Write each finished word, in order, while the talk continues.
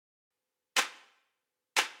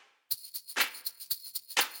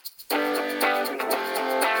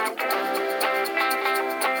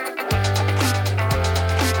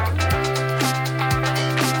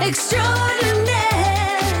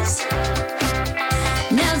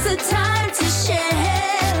the time to share.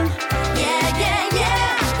 Yeah, yeah,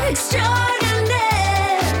 yeah.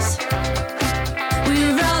 Extraordinaires.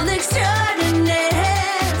 We're all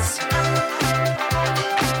extraordinaires.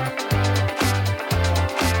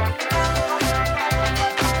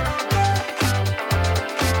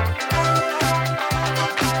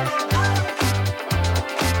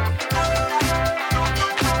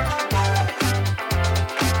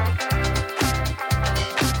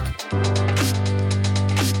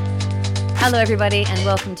 Hello, everybody, and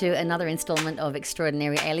welcome to another installment of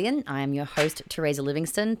Extraordinary Alien. I am your host, Teresa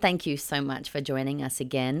Livingston. Thank you so much for joining us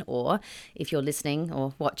again, or if you're listening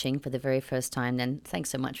or watching for the very first time, then thanks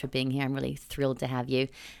so much for being here. I'm really thrilled to have you.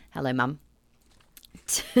 Hello, Mum.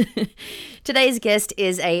 Today's guest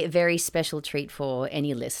is a very special treat for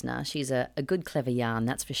any listener. She's a good, clever yarn,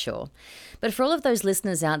 that's for sure. But for all of those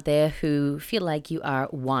listeners out there who feel like you are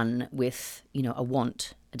one with, a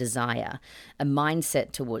want, a desire, a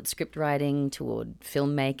mindset toward script writing, toward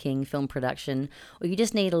filmmaking, film production, or you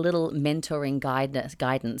just need a little mentoring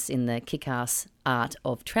guidance in the kick-ass art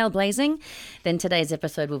of trailblazing, then today's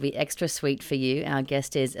episode will be extra sweet for you. Our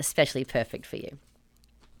guest is especially perfect for you.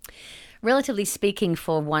 Relatively speaking,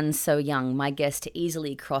 for one so young, my guest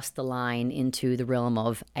easily crossed the line into the realm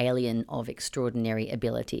of alien of extraordinary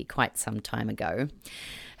ability quite some time ago.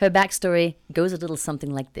 Her backstory goes a little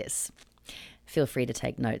something like this. Feel free to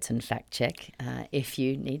take notes and fact check if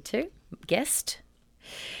you need to.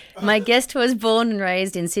 My guest was born and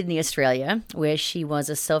raised in Sydney, Australia, where she was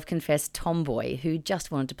a self-confessed tomboy who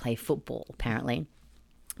just wanted to play football, apparently.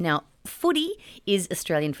 Now, footy is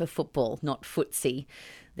Australian for football, not footsie.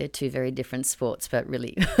 They're two very different sports, but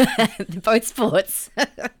really, they're both sports.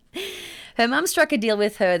 Her mum struck a deal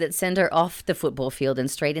with her that sent her off the football field and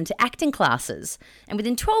straight into acting classes. And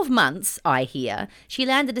within 12 months, I hear, she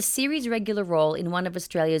landed a series regular role in one of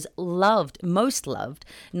Australia's most loved,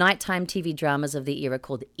 nighttime TV dramas of the era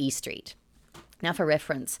called E Street. Now, for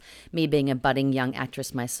reference, me being a budding young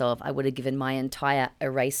actress myself, I would have given my entire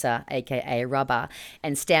eraser, aka rubber,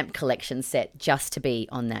 and stamp collection set just to be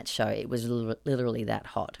on that show. It was literally that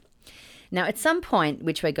hot. Now, at some point,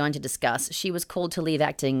 which we're going to discuss, she was called to leave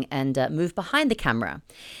acting and move behind the camera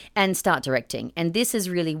and start directing. And this is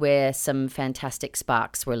really where some fantastic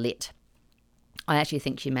sparks were lit. I actually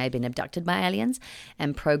think she may have been abducted by aliens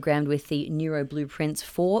and programmed with the neuro blueprints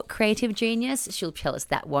for creative genius. She'll tell us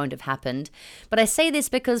that won't have happened. But I say this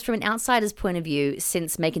because from an outsider's point of view,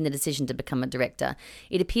 since making the decision to become a director,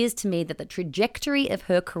 it appears to me that the trajectory of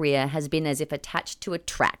her career has been as if attached to a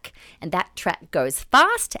track. And that track goes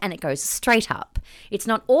fast and it goes straight up. It's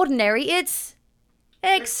not ordinary, it's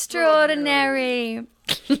extraordinary.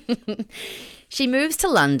 She moves to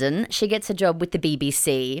London. She gets a job with the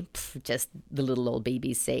BBC, just the little old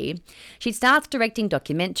BBC. She starts directing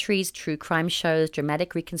documentaries, true crime shows,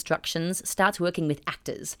 dramatic reconstructions, starts working with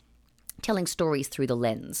actors, telling stories through the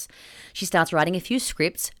lens. She starts writing a few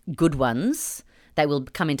scripts, good ones, that will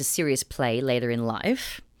come into serious play later in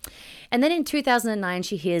life. And then in 2009,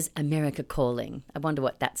 she hears America Calling. I wonder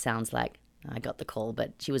what that sounds like. I got the call,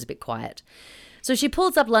 but she was a bit quiet. So she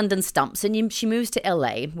pulls up London stumps and she moves to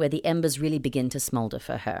LA, where the embers really begin to smoulder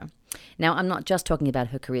for her. Now, I'm not just talking about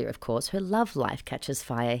her career, of course. Her love life catches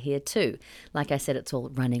fire here too. Like I said, it's all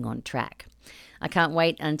running on track. I can't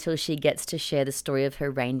wait until she gets to share the story of her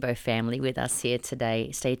rainbow family with us here today.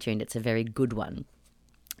 Stay tuned. It's a very good one.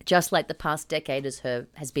 Just like the past decade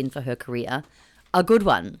has been for her career, a good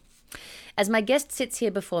one. As my guest sits here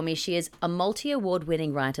before me, she is a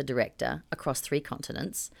multi-award-winning writer-director across 3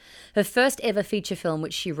 continents. Her first ever feature film,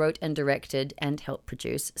 which she wrote and directed and helped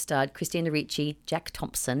produce, starred Christina Ricci, Jack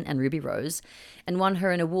Thompson and Ruby Rose, and won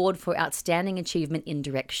her an award for Outstanding Achievement in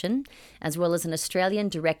Direction, as well as an Australian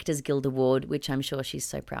Directors Guild Award, which I'm sure she's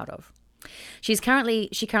so proud of. She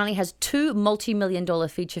currently has 2 multi-million-dollar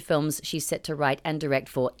feature films she's set to write and direct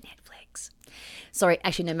for Netflix. Sorry,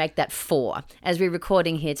 actually, no, make that 4. As we're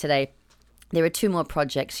recording here today, there are 2 more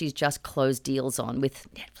projects she's just closed deals on with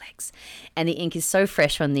Netflix. And the ink is so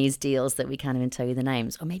fresh on these deals that we can't even tell you the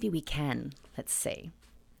names. Or maybe we can. Let's see.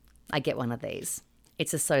 I get one of these.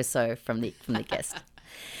 It's a so-so from the guest.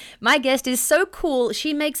 My guest is so cool,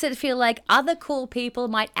 she makes it feel like other cool people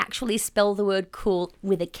might actually spell the word cool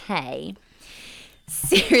with a K.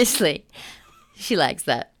 Seriously. She likes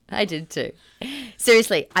that. I did too.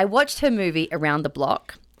 Seriously, I watched her movie Around the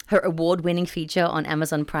Block, her award-winning feature on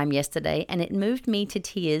Amazon Prime yesterday, and it moved me to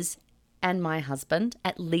tears and my husband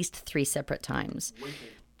at least 3 separate times.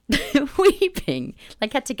 Weeping.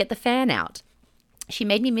 Like, had to get the fan out. She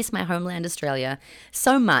made me miss my homeland, Australia,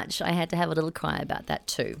 so much I had to have a little cry about that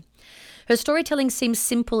too. Her storytelling seems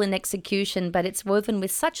simple in execution, but it's woven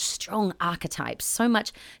with such strong archetypes, so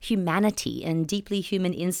much humanity and deeply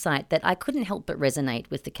human insight that I couldn't help but resonate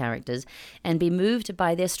with the characters and be moved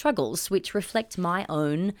by their struggles, which reflect my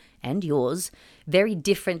own and yours, very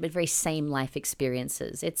different but very same life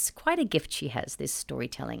experiences. It's quite a gift she has, this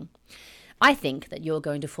storytelling. I think that you're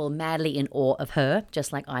going to fall madly in awe of her,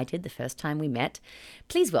 just like I did the first time we met.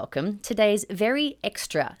 Please welcome today's very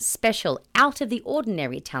extra, special, out of the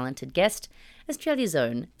ordinary talented guest, Australia's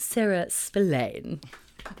own Sarah Spillane.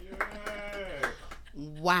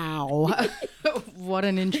 Wow. What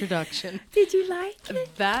an introduction. Did you like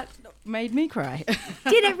it? That made me cry.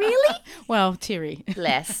 Did it really? Well, teary.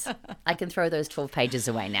 Bless. I can throw those 12 pages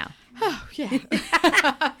away now. Oh, yeah.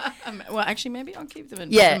 Well, actually, maybe I'll keep them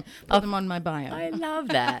and Yeah. put them on my bio. I love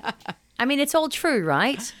that. I mean, it's all true,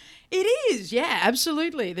 right? It is, yeah,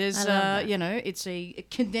 absolutely. There's, I love that. it's a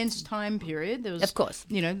condensed time period. There was, Of course.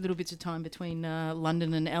 Little bits of time between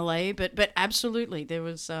London and LA, but absolutely, there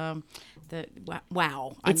was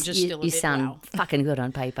wow. I'm just still a you bit sound wow. fucking good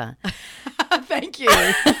on paper. Thank you.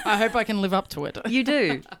 I hope I can live up to it. You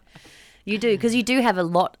do. You do, because you do have a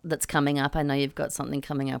lot that's coming up. I know you've got something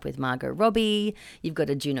coming up with Margot Robbie. You've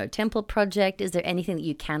got a Juno Temple project. Is there anything that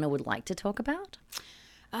you can or would like to talk about?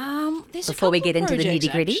 There's Before we get into the projects,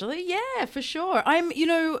 nitty-gritty? actually, yeah, for sure. I'm,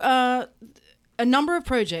 a number of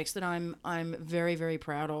projects that I'm very, very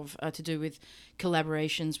proud of to do with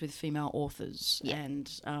collaborations with female authors,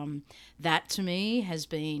 and that to me has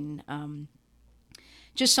been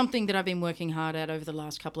just something that I've been working hard at over the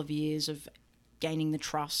last couple of years of gaining the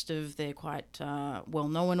trust of their quite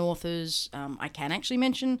well-known authors. I can actually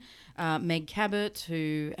mention Meg Cabot,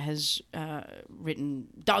 who has written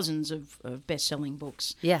dozens of best-selling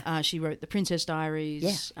books. Yeah. She wrote The Princess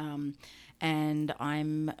Diaries. Yeah. And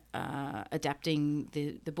I'm adapting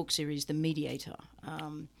the book series The Mediator,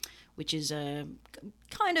 which is a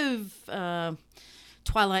kind of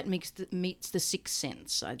Twilight meets The Sixth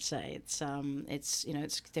Sense, I'd say. It's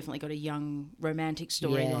definitely got a young romantic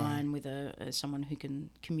storyline with someone who can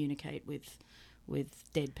communicate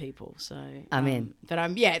with dead people. So but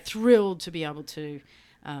I'm thrilled to be able to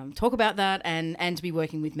talk about that and to be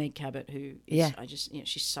working with Meg Cabot, who is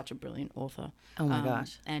she's such a brilliant author. Oh my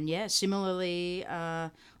gosh. And similarly,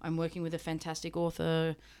 I'm working with a fantastic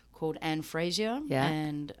author called Anne Frazier,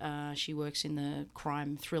 and she works in the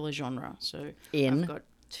crime thriller genre. So I've got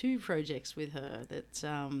two projects with her that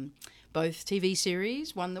both TV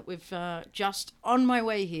series, one that we've just on my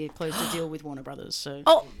way here closed a deal with Warner Brothers. So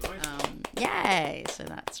yay! So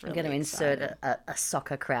that's really I'm going to insert a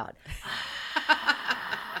soccer crowd.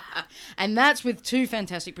 And that's with two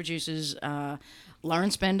fantastic producers,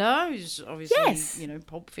 Lawrence Bender, who's obviously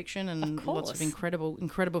Pulp Fiction and lots of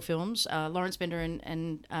incredible films. Lawrence Bender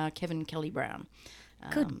and Kevin Kelly Brown.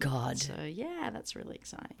 Good God. So that's really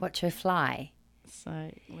exciting. Watch her fly.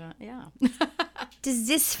 So yeah. Does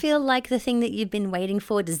this feel like the thing that you've been waiting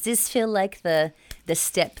for? Does this feel like the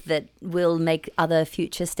step that will make other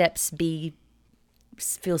future steps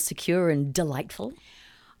feel secure and delightful?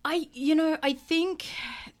 I think,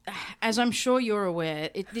 as I'm sure you're aware,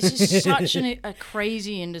 this is such a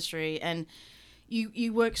crazy industry, and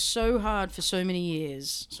you work so hard for so many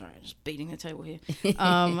years. Sorry, I'm just beating the table here.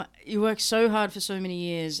 You work so hard for so many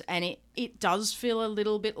years, and it does feel a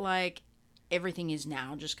little bit like everything is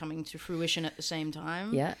now just coming to fruition at the same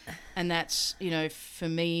time. Yeah. And that's, for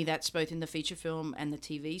me, that's both in the feature film and the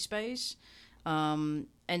TV space.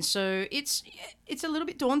 And so it's a little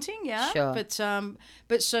bit daunting, yeah. Sure.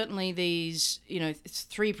 But certainly these, it's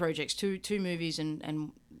three projects, two movies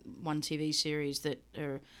and one TV series that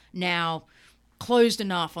are now closed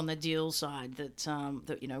enough on the deal side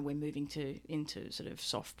that we're moving into sort of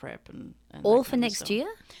soft prep and all for next year.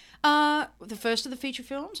 The first of the feature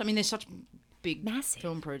films. I mean, there's such big Massive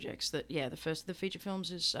film projects that the first of the feature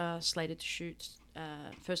films is slated to shoot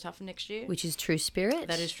first half of next year, which is True Spirit.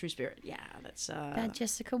 That is True Spirit. Yeah, that's about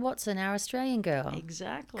Jessica Watson, our Australian girl.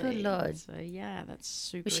 Exactly. Good Lord. So that's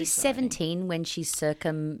super. Was she exciting. 17 when she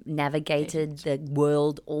circumnavigated the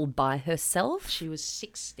world all by herself? She was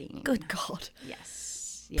 16. Good God.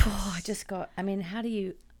 Yes. Oh, how do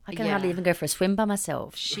you? I can hardly even go for a swim by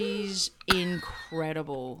myself. She's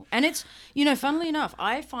incredible, and it's funnily enough,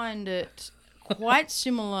 I find it quite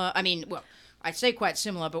similar. I mean, well, I'd say quite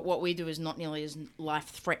similar, but what we do is not nearly as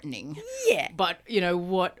life-threatening. Yeah. But,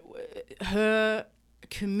 what her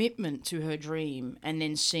commitment to her dream and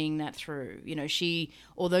then seeing that through,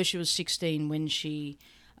 although she was 16 when she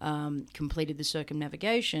completed the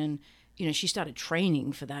circumnavigation, she started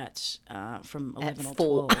training for that from 11 or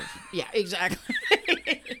 4. 12. Yeah, exactly.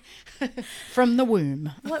 From the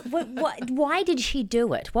womb. Why did she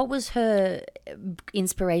do it? What was her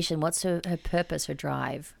inspiration? What's her purpose, her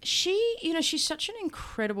drive? She's such an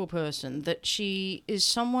incredible person that she is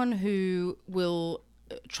someone who will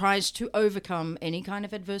tries to overcome any kind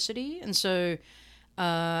of adversity. And so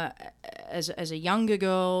as a younger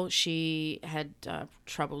girl, she had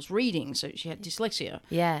troubles reading, so she had dyslexia.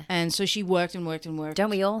 Yeah. And so she worked and worked and worked. Don't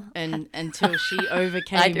we all? And until she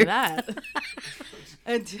overcame do. that.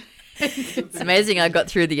 It's amazing I got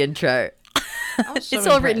through the intro. So It's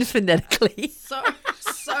all written impressed. phonetically.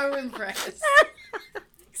 So impressed.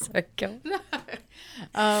 So go.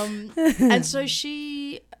 And so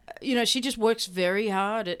she just works very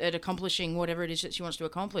hard at accomplishing whatever it is that she wants to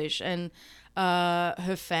accomplish. And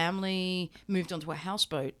her family moved onto a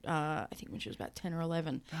houseboat, I think when she was about 10 or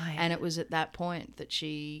 11. Right. And it was at that point that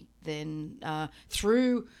she then,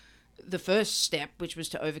 through the first step, which was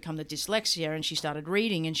to overcome the dyslexia, and she started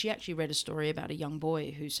reading, and she actually read a story about a young boy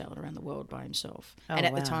who sailed around the world by himself. Oh, and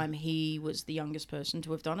at the wow. time, he was the youngest person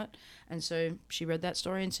to have done it. And so she read that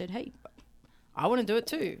story and said, hey, I want to do it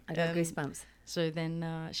too. I got goosebumps. So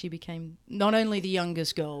then she became not only the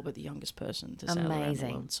youngest girl, but the youngest person to sail around the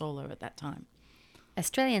Amazing. world solo at that time.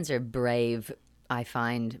 Australians are brave, I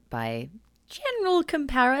find, by general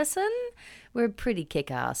comparison. We're pretty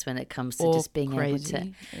kick-ass when it comes to Or just being crazy. able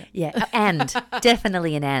to... Yeah, and.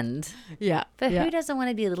 Definitely an and. Yeah. But who doesn't want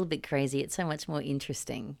to be a little bit crazy? It's so much more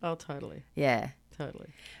interesting. Oh, totally. Yeah. Totally.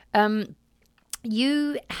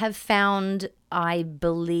 You have found, I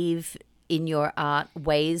believe, in your art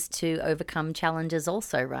ways to overcome challenges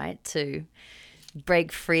also, right? To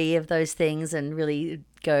break free of those things and really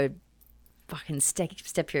go fucking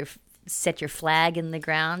set your flag in the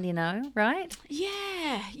ground, right?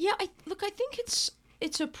 Yeah. I think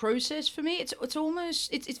it's a process for me. It's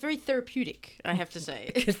almost it's very therapeutic, I have to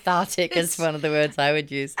say. Cathartic is one of the words I would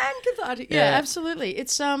use. And cathartic. Yeah, absolutely.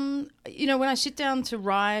 It's when I sit down to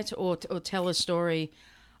write or tell a story,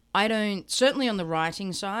 I don't, certainly on the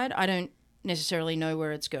writing side, I don't necessarily know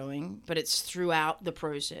where it's going, but it's throughout the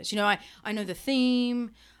process. I know the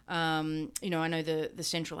theme, I know the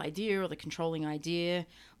central idea or the controlling idea,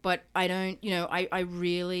 but I don't, I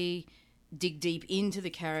really dig deep into the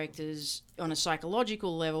characters on a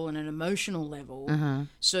psychological level and an emotional level,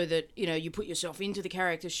 so that, you put yourself into the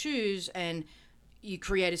character's shoes and you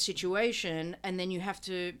create a situation, and then you have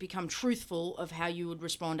to become truthful of how you would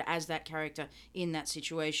respond as that character in that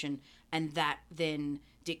situation, and that then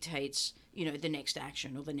dictates, the next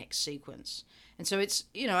action or the next sequence. And so it's,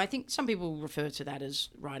 I think some people refer to that as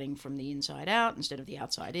writing from the inside out instead of the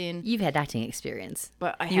outside in. You've had acting experience.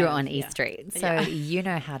 But You're have, on yeah. East Street, so you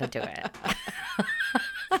know how to do it.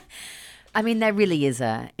 I mean, that really is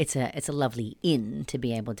it's a lovely in to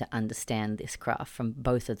be able to understand this craft from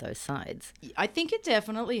both of those sides. I think it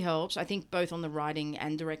definitely helps. I think both on the writing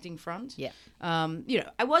and directing front. Yeah.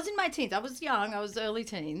 I was in my teens. I was young. I was early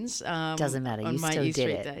teens. Doesn't matter. On You my still East did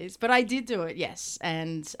Street it. days. But I did do it, yes.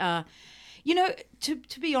 And, to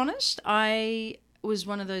be honest, I was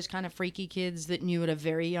one of those kind of freaky kids that knew at a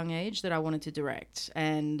very young age that I wanted to direct.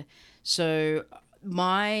 And so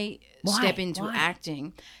my step into Why?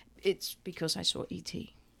 acting, it's because I saw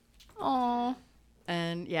E.T. Oh.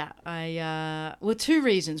 And I two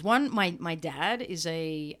reasons. One, my dad is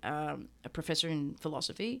a professor in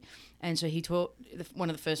philosophy, and so he taught.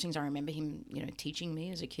 One of the first things I remember him, teaching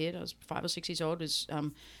me as a kid, I was 5 or 6 years old, was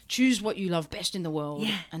choose what you love best in the world,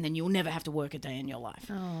 and then you'll never have to work a day in your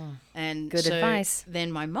life. Oh. And Good so advice.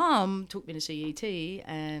 Then my mum took me to see E.T.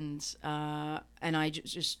 and I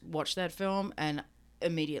just watched that film and.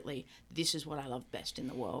 Immediately, this is what I love best in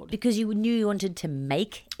the world. Because you knew you wanted to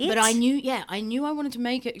make it? But I knew I wanted to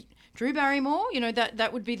make it. Drew Barrymore,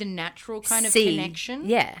 that would be the natural kind of connection.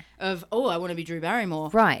 Yeah. Of, I want to be Drew Barrymore.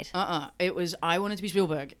 Right. It was, I wanted to be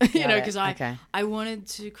Spielberg. Because Okay. I wanted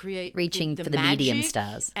to create Reaching the for the medium magic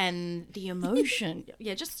stars. and the emotion.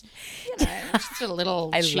 just a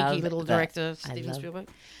little cheeky love little that. director, I Steven love- Spielberg.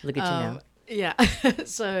 Look at you now. Yeah.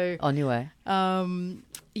 So. On your way.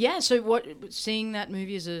 So seeing that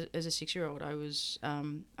movie as a 6-year-old, I was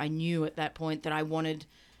I knew at that point that I wanted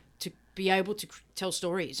to be able to tell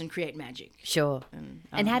stories and create magic. Sure.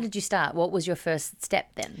 And how did you start? What was your first step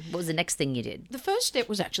then? What was the next thing you did? The first step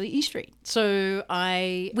was actually E Street. So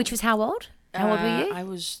Which was how old? How old were you? I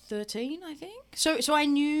was 13, I think. So I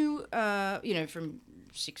knew, from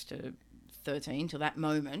 6 to 13 till that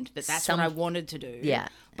moment that's what I wanted to do. Yeah.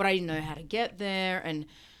 But I didn't know how to get there, and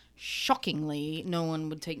shockingly, no one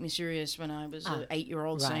would take me serious when I was an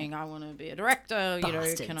 8-year-old right. saying I want to be a director.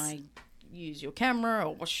 Bastards. Can I use your camera,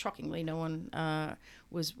 or shockingly, no one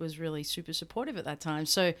was really super supportive at that time.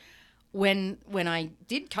 So when I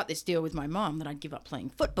did cut this deal with my mum that I'd give up playing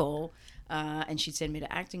football, and she'd send me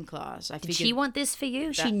to acting class, I Did figured she want this for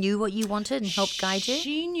you? She knew what you wanted and helped guide you?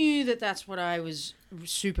 she knew that that's what I was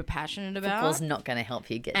super passionate about. Football's not going to help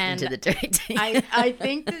you get And into the directing. I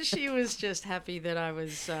think that she was just happy that I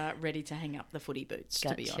was ready to hang up the footy boots,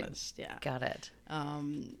 to be Gotcha. honest. Yeah. Got it.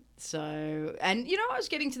 So, and I was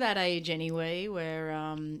getting to that age anyway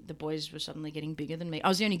where the boys were suddenly getting bigger than me. I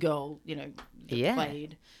was the only girl, that Yeah.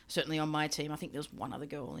 played. Certainly on my team, I think there was one other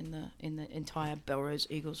girl in the entire Belrose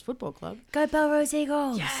Eagles football club. Go Belrose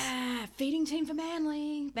Eagles. Yeah, feeding team for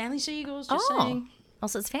Manly Seagulls. Just saying.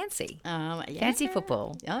 Also, it's fancy. Yeah. Fancy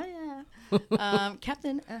football. Oh yeah.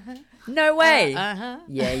 Captain. No way. Uh-huh.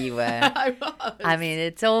 Yeah, you were. I was. I mean,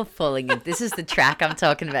 it's all falling in. This is the track I'm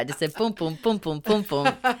talking about. Just a boom, boom, boom, boom, boom, boom.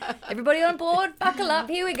 Everybody on board, buckle up.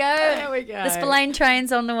 Here we go. There we go. The Spillane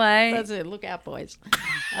train's on the way. That's it. Look out, boys.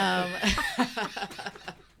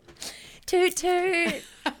 Toot toot.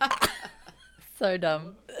 So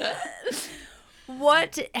dumb.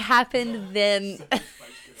 What happened then?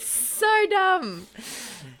 So dumb.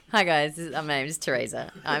 Hi guys, my name is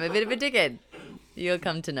Teresa. I'm a bit of a dickhead. You'll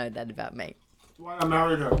come to know that about me. Why I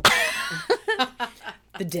married her.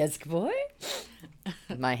 The desk boy.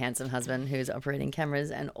 My handsome husband who's operating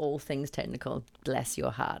cameras and all things technical. Bless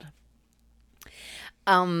your heart.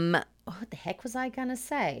 What the heck was I gonna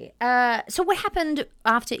say? So what happened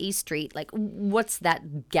after East Street? Like, what's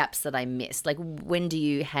that gaps that I missed? Like, when do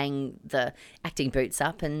you hang the acting boots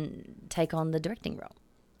up and take on the directing role?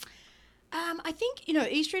 I think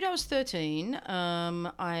East Street. I was 13.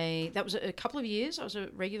 That was a couple of years. I was a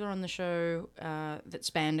regular on the show that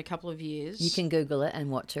spanned a couple of years. You can Google it and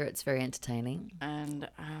watch her. It's very entertaining. And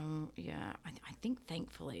I think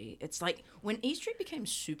thankfully it's like when East Street became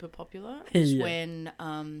super popular is when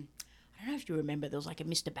I don't know if you remember, there was like a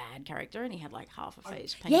Mr. Bad character and he had like half a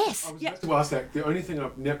face painted. Yes. I was about to ask that. The only thing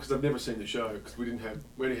because I've never seen the show, because we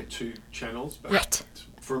only had 2 channels. But Right.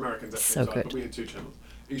 For Americans, that's So inside, good. but we had 2 channels.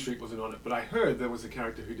 East Street wasn't on it, but I heard there was a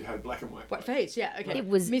character who had black and white. What face? Yeah, okay. It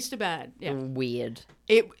was- Mr. Bad. Yeah. Weird.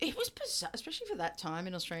 It was bizarre, especially for that time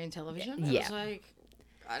in Australian television. It Yeah. was like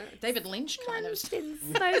David Lynch kind of. Smoking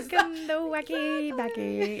the wacky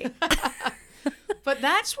backy. But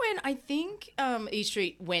that's when I think E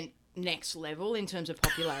Street went next level in terms of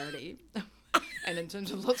popularity and in terms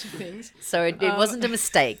of lots of things. So it wasn't a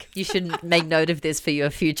mistake. You shouldn't make note of this for your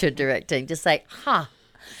future directing. Just say, huh.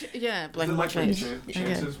 Yeah, black Was and it white like when face.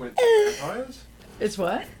 Chances went to vampires? It's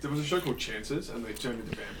what? There was a show called Chances, and they turned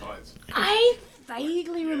into vampires. I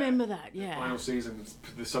vaguely remember that, yeah. Final season,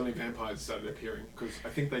 suddenly vampires started appearing, because I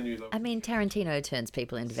think they knew that. I mean, Tarantino turns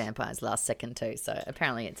people into vampires last second too, so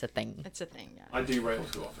apparently it's a thing. It's a thing, yeah. I derail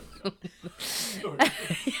too often.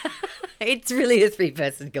 It's really a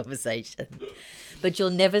 3-person conversation. But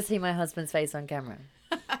you'll never see my husband's face on camera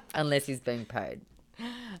unless he's being paid.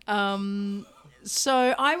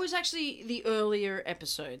 So I was actually the earlier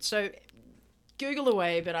episode. So Google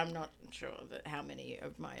away, but I'm not sure that how many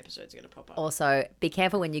of my episodes are going to pop up. Also, be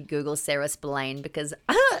careful when you Google Sarah Spillane, because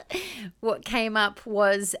what came up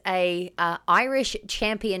was a Irish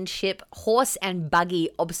Championship horse and buggy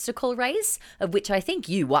obstacle race, of which I think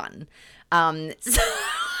you won. So I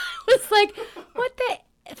was like, what the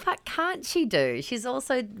fuck can't she do? She's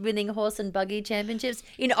also winning horse and buggy championships.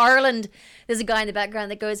 In Ireland, there's a guy in the background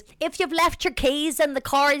that goes, if you've left your keys in the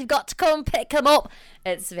car, you've got to come pick them up.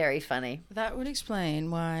 It's very funny. That would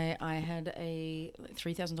explain why I had a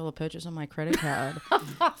 $3,000 purchase on my credit card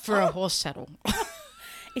for a horse saddle.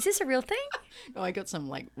 Is this a real thing? No, I got some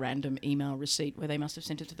like random email receipt where they must have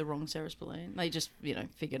sent it to the wrong Sarah Spillane. They just,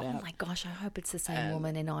 figured Oh out. my gosh, I hope it's the same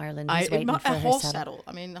woman in Ireland who's It waiting might for a her horse saddle. saddle.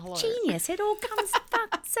 I mean, hello. Genius. It all comes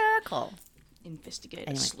fuck circle. Investigator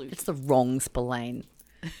Anyway, sleuth. it's the wrong Spillane.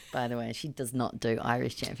 By the way, she does not do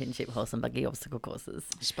Irish Championship horse and buggy obstacle courses.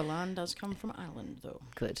 Spillane does come from Ireland, though.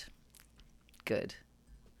 Good. Good.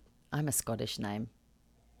 I'm a Scottish name.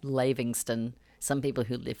 Lavingston. Some people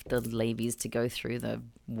who lift the levies to go through the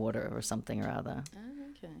water or something or other. Oh,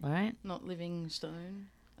 okay. All right? Not living stone.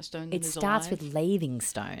 A stone that It is starts alive. with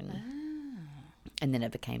Lavingstone. And then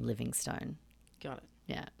it became Livingstone. Got it.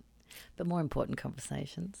 Yeah. But more important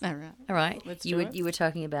conversations. All right. All right. Let's you do were it. you were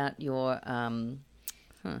talking about your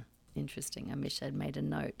interesting. I wish I'd made a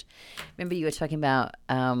note. Remember you were talking about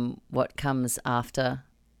what comes after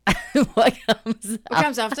what comes What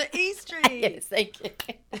comes after E Street? Yes, thank you.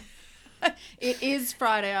 It is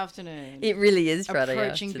Friday afternoon. It really is Friday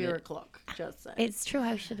Approaching afternoon. beer o'clock. Just saying. It's true.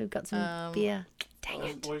 I should have got some beer. Dang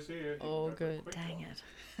it. Boys here. all good. Dang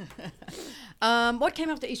it. What came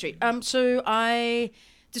after E Street? So I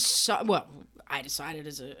decided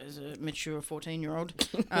as a mature 14-year-old,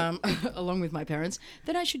 along with my parents,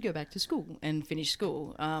 that I should go back to school and finish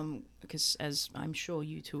school. Because as I'm sure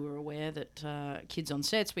you two are aware that kids on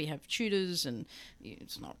sets, we have tutors and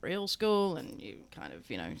it's not real school, and you kind of,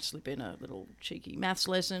 slip in a little cheeky maths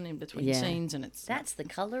lesson in between scenes, and it's... That's the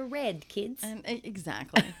colour red, kids. And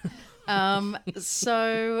exactly.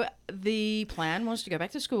 So the plan was to go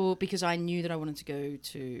back to school because I knew that I wanted to go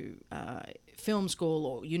to film school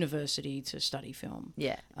or university to study film.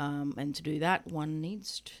 Yeah. And to do that, one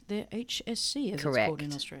needs their HSC, as Correct. it's called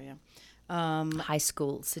in Australia. High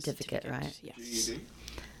school certificate, right? Yes.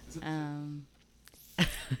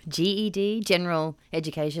 GED? GED, General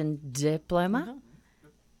Education Diploma,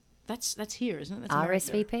 That's here, isn't it? That's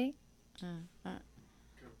America. RSVP.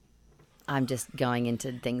 I'm just going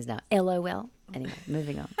into things now. LOL. Anyway,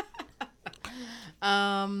 moving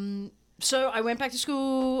on. So I went back to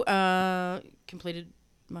school, completed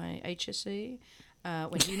my HSC,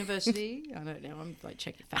 went to university. I don't know. I'm like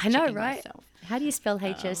checking. I know, fact-checking right? myself. How do you spell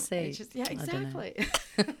HSC? Yeah, I don't know. exactly.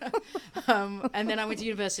 And then I went to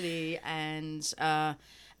university, and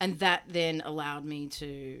that then allowed me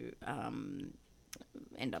to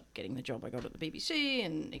end up getting the job I got at the BBC,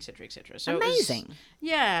 and et cetera, et cetera. So Amazing.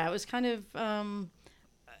 it was kind of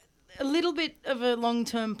a little bit of a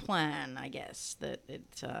long-term plan, I guess. That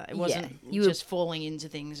it wasn't you were- just falling into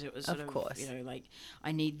things. It was sort Of of, course. like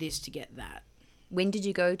I need this to get that. When did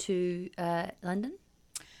you go to London?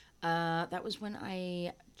 That was when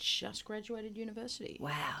I just graduated university.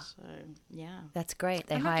 Wow. So yeah. That's great.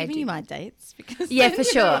 They I'm not hired giving you my dates because Yeah, then for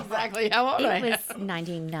you know sure. exactly how old I It am. was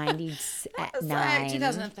 1999.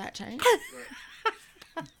 2000 that changed.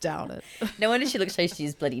 Doubt it. No wonder she looks like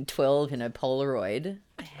she's bloody 12 in her Polaroid.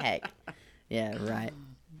 Heck. Yeah, right.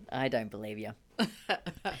 I don't believe you.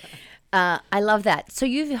 I love that. So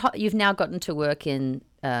you've now gotten to work in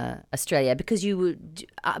Australia because you would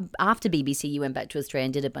after BBC you went back to Australia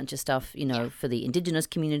and did a bunch of stuff, for the Indigenous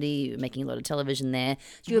community. You were making a lot of television there.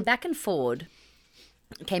 So you were back and forward.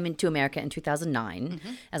 Came into America in 2009,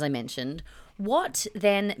 as I mentioned. What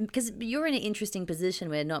then, because you're in an interesting position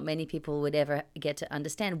where not many people would ever get to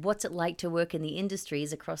understand what's it like to work in the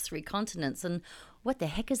industries across 3 continents, and what the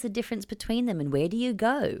heck is the difference between them, and where do you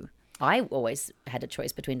go? I always had a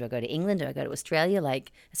choice between, do I go to England or I go to Australia,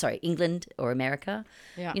 England or America?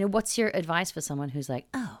 Yeah. What's your advice for someone who's like,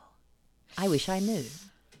 oh, I wish I knew?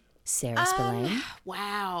 Sarah Spillane.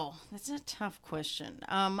 Wow, that's a tough question.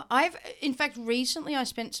 In fact, recently I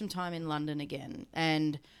spent some time in London again,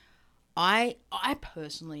 and I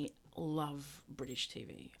personally love British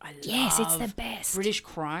TV. Yes, it's the love best. British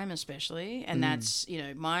crime, especially, and that's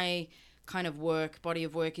my kind of body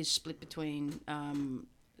of work is split between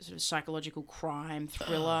sort of psychological crime,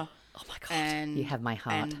 thriller. Oh my God, and you have my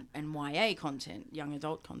heart. and YA content, young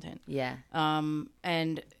adult content. Yeah.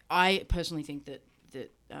 And I personally think that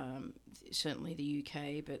certainly the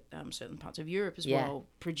UK, but certain parts of Europe as well,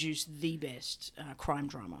 produce the best crime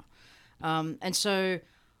drama. And so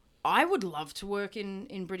I would love to work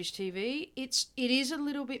in British TV. It is a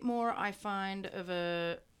little bit more, I find, of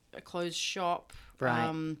a closed shop.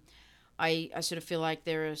 Right. I sort of feel like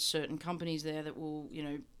there are certain companies there that will,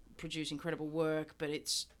 produce incredible work, but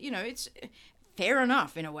it's fair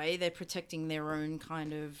enough in a way. They're protecting their own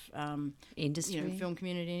kind of Industry. film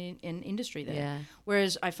community and industry there. Yeah.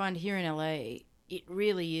 Whereas I find here in LA, it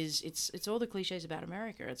really is. It's all the cliches about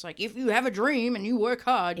America. It's like if you have a dream and you work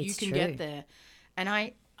hard, you It's can true. get there. And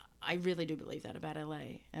I really do believe that about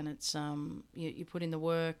LA. And it's you put in the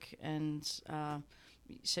work and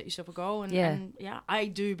you set yourself a goal. And I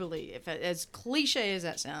do believe, as cliche as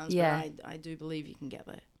that sounds, but I do believe you can get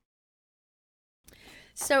there.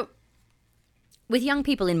 So, with young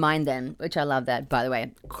people in mind then, which I love that, by the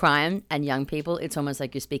way, crime and young people, it's almost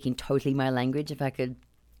like you're speaking totally my language. If I could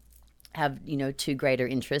have, 2 greater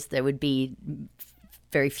interests, there would be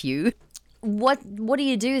very few. What do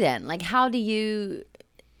you do then? Like, how do you...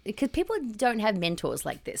 Because people don't have mentors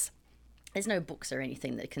like this. There's no books or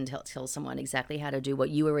anything that can tell someone exactly how to do what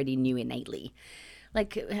you already knew innately.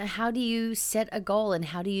 Like, how do you set a goal and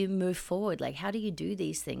how do you move forward? Like, how do you do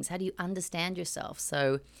these things? How do you understand yourself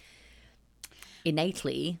so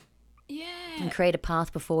innately and create a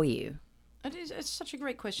path before you? It's such a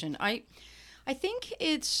great question. I think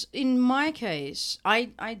it's, in my case,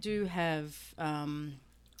 I do have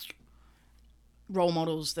role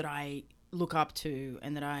models that I look up to,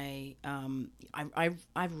 and that I've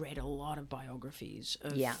read a lot of biographies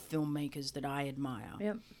of filmmakers that I admire.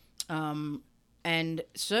 Yep. And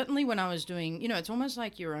certainly when I was doing, it's almost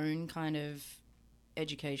like your own kind of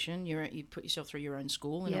education. You put yourself through your own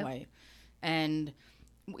school in Yep. a way. And,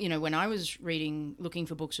 when I was looking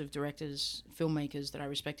for books of directors, filmmakers that I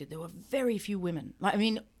respected, there were very few women. Like, I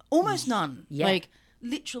mean, almost none. Yeah. Like,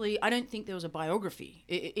 literally, I don't think there was a biography,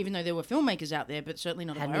 even though there were filmmakers out there, but certainly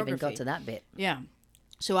not a Hadn't biography. even got to that bit. Yeah.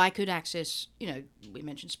 So I could access, we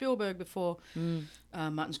mentioned Spielberg before, Mm.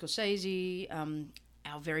 Martin Scorsese,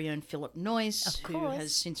 our very own Philip Noyce, who course.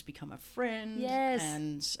 has since become a friend. Yes.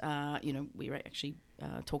 And, we were actually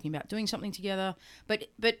talking about doing something together. But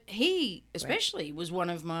he especially was one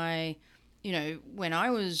of my, when I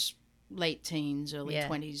was late teens, early Yeah.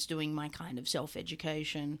 20s, doing my kind of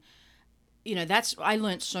self-education, I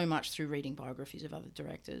learnt so much through reading biographies of other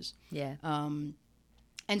directors. Yeah.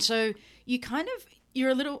 And so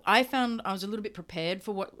I found I was a little bit prepared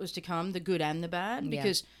for what was to come, the good and the bad, Yeah.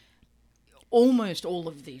 because almost all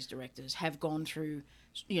of these directors have gone through,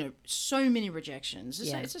 so many rejections.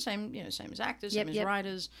 Yeah. It's the same, same as actors, Yep, same as yep.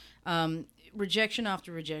 writers, rejection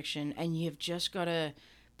after rejection, and you've just got to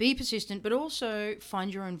be persistent, but also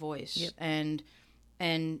find your own voice. Yep. And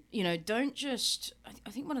don't just. I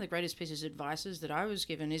think one of the greatest pieces of advice that I was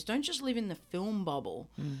given is don't just live in the film bubble.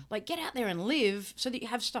 Like, get out there and live so that you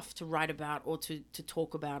have stuff to write about or to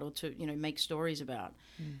talk about or to make stories about.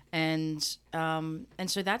 And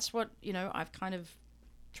so that's what I've kind of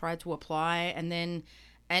tried to apply. And then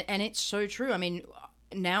and it's so true. I mean,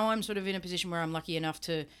 now I'm sort of in a position where I'm lucky enough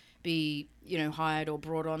to be hired or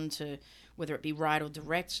brought on to whether it be write or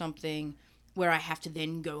direct something where I have to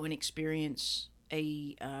then go and experience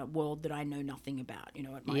a world that I know nothing about. It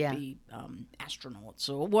might Yeah. be astronauts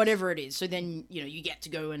or whatever it is. So then, you get to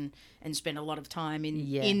go and spend a lot of time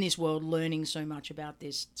in this world learning so much about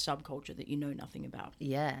this subculture that you know nothing about.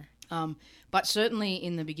 Yeah. But certainly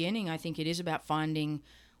in the beginning, I think it is about finding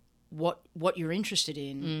what you're interested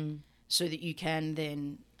in so that you can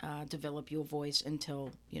then develop your voice and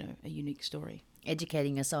tell, a unique story.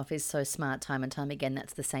 Educating yourself is so smart time and time again.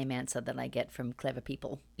 That's the same answer that I get from clever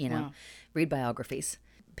people. Wow. Read biographies.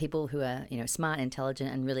 People who are, smart,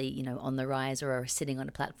 intelligent, and really, on the rise or are sitting on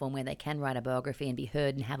a platform where they can write a biography and be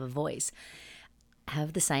heard and have a voice,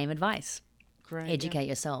 have the same advice. Great. Educate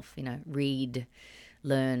yourself, read,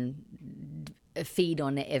 learn, feed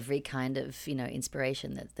on every kind of,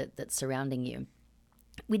 inspiration that's surrounding you.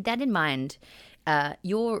 With that in mind,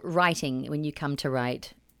 your writing, when you come to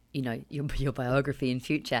write, your biography in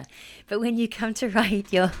future, but when you come to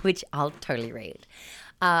write which I'll totally read,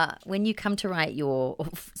 when you come to write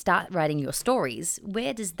start writing your stories,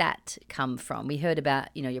 where does that come from? We heard about,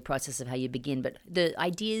 your process of how you begin, but the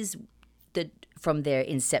ideas that from their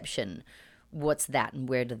inception, what's that and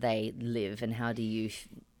where do they live and how do you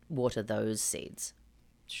water those seeds?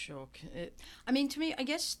 Sure. I mean, to me, I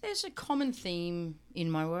guess there's a common theme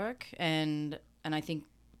in my work, and I think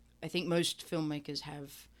most filmmakers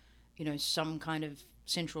have, some kind of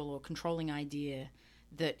central or controlling idea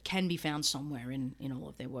that can be found somewhere in all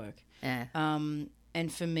of their work. Yeah.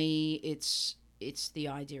 And for me, it's the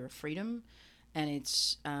idea of freedom, and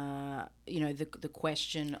it's the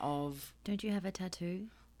question of. Don't you have a tattoo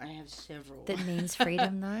I have several. that means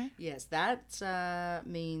freedom though? Yes, that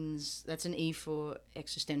means that's an E for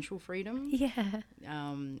existential freedom. Yeah.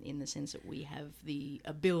 In the sense that we have the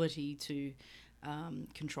ability to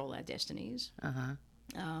control our destinies,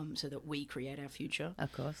 so that we create our future.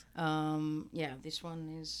 Of course. This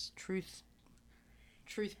one is truth,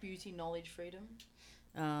 beauty, knowledge, freedom.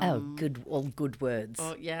 Good, all good words.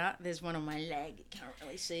 Oh yeah, there's one on my leg. You can't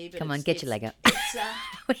really see, but Come on, get your leg up. It's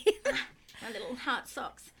my little heart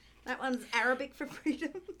socks. That one's Arabic for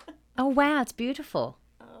freedom. Oh wow, it's beautiful.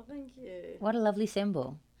 Oh, thank you. What a lovely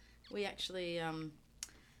symbol. We actually, I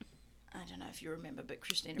don't know if you remember, but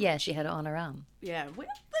Christina. Yeah, she had it on her arm. Yeah. Look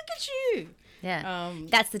at you. Yeah.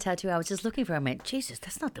 That's the tattoo I was just looking for. I went, Jesus,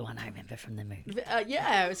 that's not the one I remember from the movie.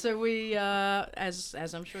 Yeah. So we, as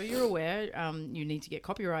I'm sure you're aware, you need to get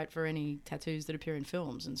copyright for any tattoos that appear in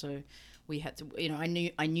films, and so we had to.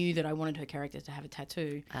 I knew that I wanted her character to have a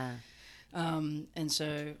tattoo. And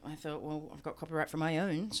so I thought, well, I've got copyright for my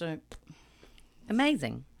own, so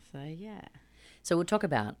Amazing. yeah. So we'll talk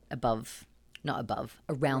about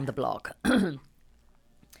around the block.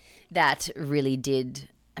 That really did.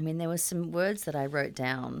 I mean, there were some words that I wrote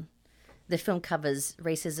down. The film covers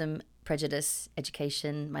racism, prejudice,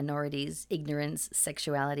 education, minorities, ignorance,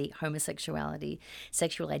 sexuality, homosexuality,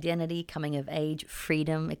 sexual identity, coming of age,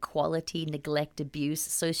 freedom, equality, neglect, abuse,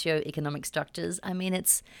 socioeconomic structures. I mean,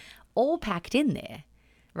 it's all packed in there,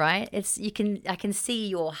 right? I can see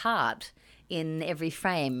your heart in every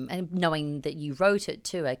frame, and knowing that you wrote it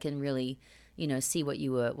too, I can really, see what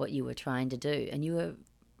you were trying to do. And you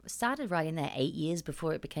started writing that 8 years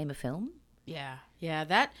before it became a film. Yeah.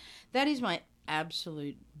 That is my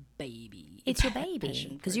absolute baby. It's your baby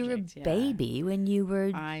passion because you were a project, yeah. baby when you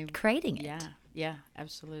were creating it. Yeah,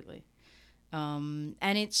 absolutely. And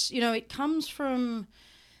it's, it comes from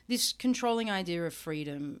this controlling idea of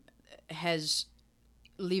freedom has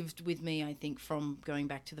lived with me, I think, from going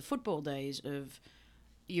back to the football days of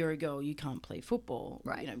you're a girl, you can't play football.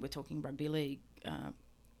 Right. We're talking rugby league,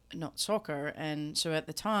 not soccer. And so at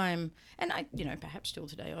the time, and I, perhaps still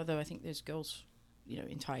today, although I think there's girls,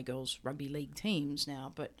 entire girls rugby league teams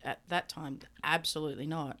now, but at that time, absolutely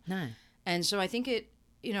not. No. And so I think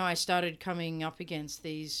I started coming up against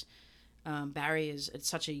these barriers at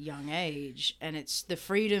such a young age, and it's the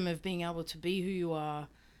freedom of being able to be who you are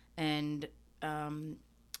and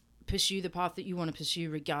pursue the path that you want to pursue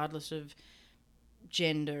regardless of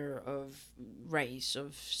gender, of race,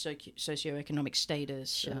 of socioeconomic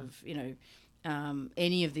status, of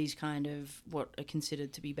any of these kind of what are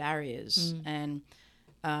considered to be barriers. And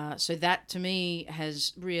so that to me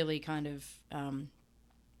has really kind of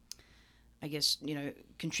I guess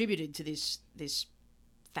contributed to this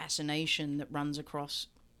fascination that runs across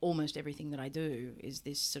almost everything that I do, is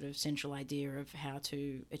this sort of central idea of how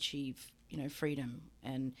to achieve freedom,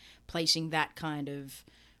 and placing that kind of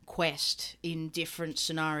quest in different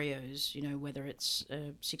scenarios, whether it's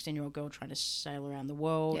a 16-year-old girl trying to sail around the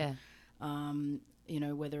world,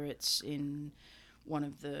 whether it's in one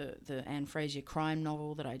of the Anne Fraser crime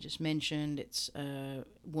novel that I just mentioned. It's a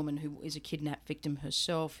woman who is a kidnapped victim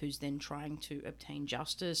herself, who's then trying to obtain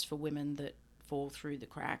justice for women that fall through the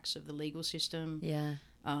cracks of the legal system. Yeah.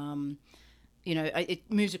 It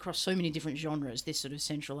moves across so many different genres, this sort of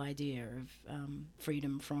central idea of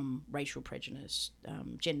freedom from racial prejudice,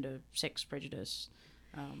 gender, sex prejudice.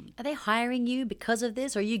 Are they hiring you because of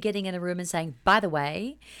this? Or are you getting in a room and saying, by the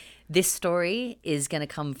way, this story is going to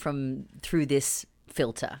come through this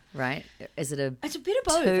filter, right? Is it It's a bit of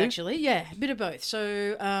both, two? actually. Yeah, a bit of both.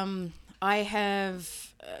 So I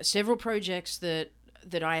have several projects that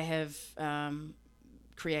I have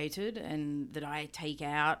created and that I take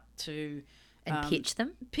out to... and pitch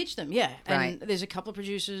them? Pitch them, yeah. Right. And there's a couple of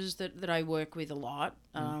producers that I work with a lot.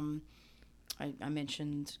 I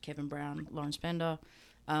mentioned Kevin Brown, Lawrence Bender.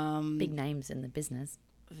 Big names in the business.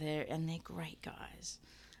 They're great guys.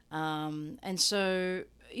 And so,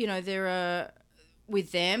 there are...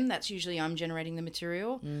 With them, that's usually I'm generating the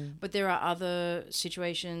material. But there are other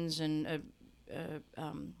situations, and a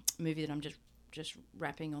movie that I'm just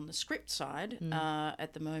wrapping on the script side.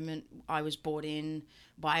 At the moment, I was brought in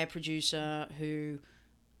by a producer who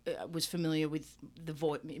was familiar with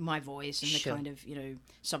my voice and the kind of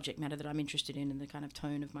subject matter that I'm interested in and the kind of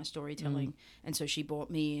tone of my storytelling. And so she brought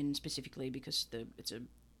me in specifically because it's a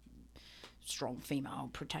strong female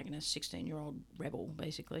protagonist, 16-year-old rebel,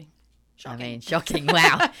 basically. Shocking. I mean, shocking.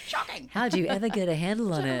 Wow. Shocking. How'd you ever get a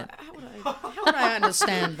handle on it? How would I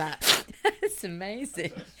understand that? It's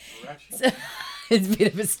amazing. It's a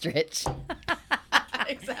bit of a stretch.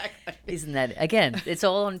 Exactly. Isn't that, again, it's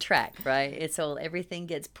all on track, right? Everything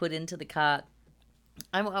gets put into the cart.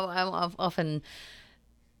 I'm often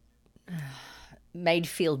made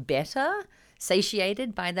feel better,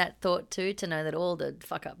 satiated by that thought too, to know that all the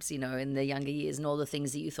fuck ups, in the younger years and all the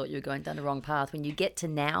things that you thought you were going down the wrong path, when you get to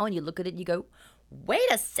now and you look at it and you go,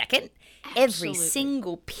 wait a second, every Absolutely.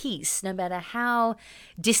 single piece, no matter how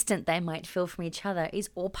distant they might feel from each other, is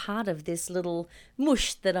all part of this little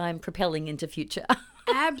mush that I'm propelling into future.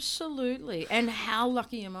 Absolutely. And how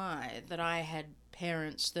lucky am I that I had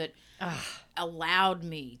parents that allowed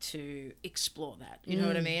me to explore that. You know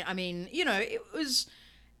what I mean? I mean,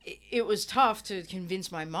 it was tough to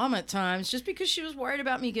convince my mum at times just because she was worried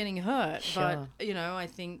about me getting hurt. Sure. But,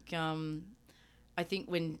 I think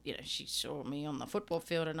when, she saw me on the football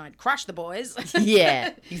field and I'd crush the boys.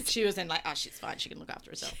 Yeah. She was then like, oh, she's fine. She can look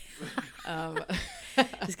after herself.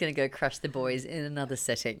 Just going to go crush the boys in another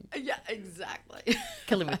setting. Yeah, exactly.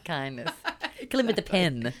 Kill him with kindness. Kill him with a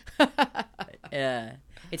pen. Yeah.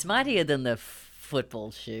 It's mightier than the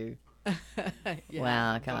football shoe. Yeah.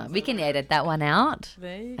 Wow, come on. We can edit that one out.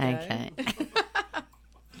 There you go.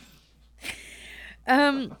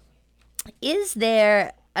 Okay. Is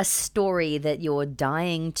there a story that you're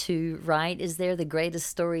dying to write? Is there the greatest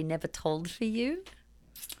story never told for you?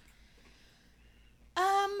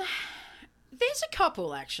 There's a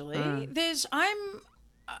couple actually.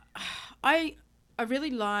 I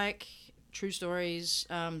really like true stories,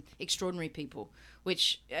 extraordinary people,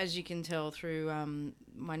 which, as you can tell through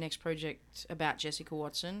my next project about Jessica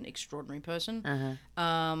Watson, extraordinary person.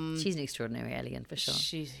 She's an extraordinary alien for sure.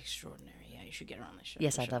 She's extraordinary. Yeah, you should get her on the show.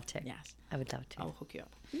 Yes, for I'd sure. love to. Yes, I would love to. I'll hook you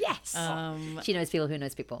up. Yes. She knows people who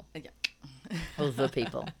knows people. Yeah. Or the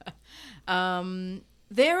people.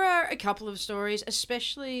 There are a couple of stories,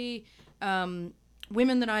 especially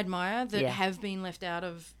women that I admire that Yeah. have been left out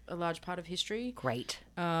of a large part of history. Great.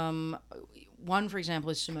 One, for example,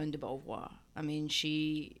 is Simone de Beauvoir. I mean,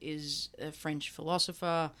 she is a French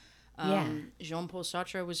philosopher. Yeah. Jean-Paul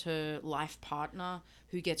Sartre was her life partner,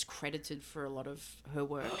 who gets credited for a lot of her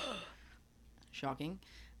work. Shocking.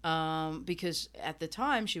 Because at the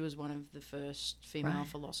time, she was one of the first female Right.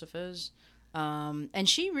 philosophers. And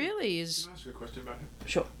she really is... Can I ask you a question about it?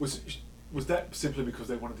 Sure. Was that simply because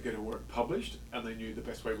they wanted to get her work published and they knew the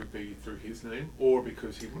best way would be through his name, or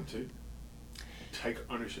because he wanted to take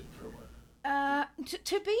ownership of her work?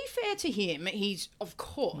 To be fair to him, he's, of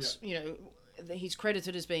course, he's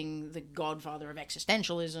credited as being the godfather of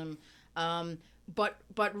existentialism. But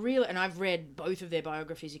really, and I've read both of their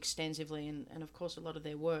biographies extensively, and of course a lot of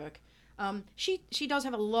their work. She does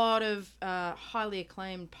have a lot of highly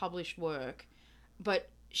acclaimed published work, but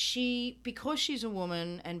because she's a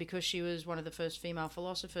woman and because she was one of the first female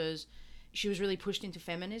philosophers, she was really pushed into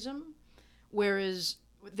feminism, whereas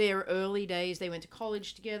their early days, they went to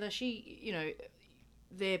college together.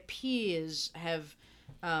 Their peers have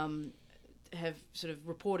sort of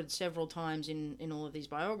reported several times in all of these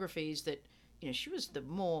biographies that she was the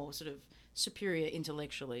more sort of superior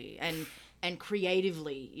intellectually and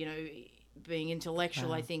creatively. Being intellectual,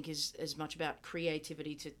 Wow. I think, is as much about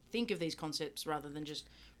creativity to think of these concepts rather than just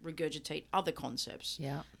regurgitate other concepts.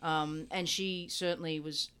 Yeah. And she certainly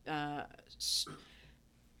was,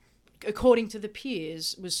 according to the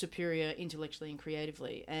peers, was superior intellectually and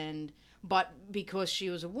creatively. But because she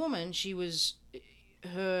was a woman, it was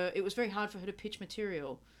very hard for her to pitch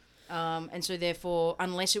material. And so therefore,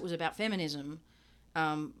 unless it was about feminism,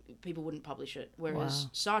 people wouldn't publish it. Whereas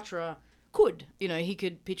Sartre could, he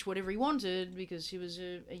could pitch whatever he wanted because he was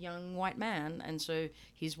a young white man. And so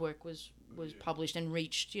his work was published and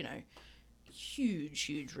reached,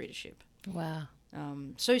 huge readership. Wow.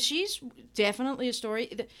 So she's definitely a story.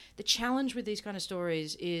 The challenge with these kind of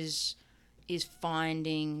stories is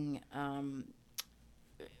finding.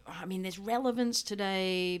 There's relevance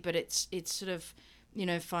today, but it's sort of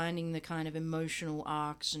finding the kind of emotional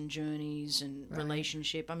arcs and journeys and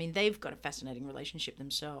relationship. I mean, they've got a fascinating relationship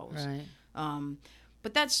themselves. Right.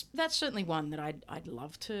 But that's certainly one that I'd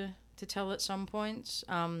love to tell at some points.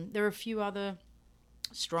 There are a few other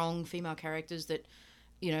strong female characters that.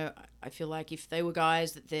 I feel like if they were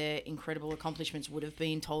guys, that their incredible accomplishments would have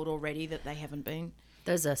been told already that they haven't been.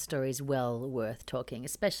 Those are stories well worth talking,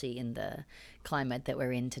 especially in the climate that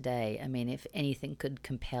we're in today. I mean, if anything could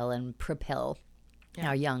compel and propel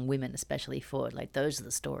our young women, especially forward, like those are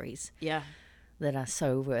the stories Yeah, that are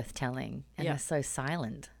so worth telling and Yeah. are so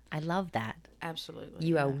silent. I love that. absolutely.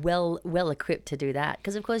 You are well equipped to do that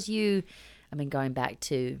because, of course, going back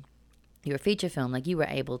to your feature film, like you were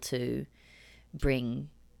able to bring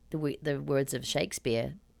the words of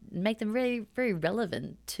Shakespeare, make them very, very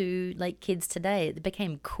relevant to like kids today. It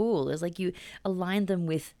became cool. It was like you aligned them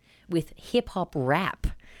with hip hop rap.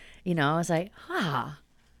 I was like,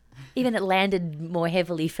 even it landed more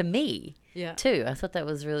heavily for me. Yeah. Too. I thought that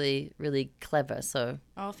was really, really clever. So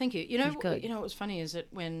Oh, thank you. got- What was funny is that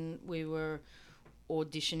when we were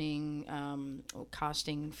auditioning or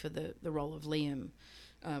casting for the role of Liam,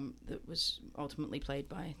 that was ultimately played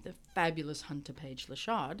by the fabulous Hunter Page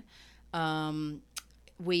Lashard,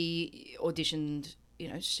 we auditioned,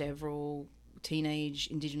 several teenage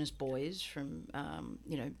Indigenous boys from,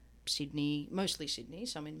 Sydney, mostly Sydney,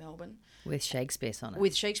 some in Melbourne, with Shakespeare on it.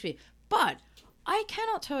 with Shakespeare. But I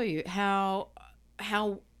cannot tell you how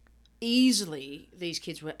easily these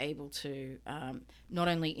kids were able to not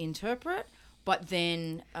only interpret but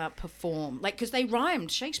then perform, like, because they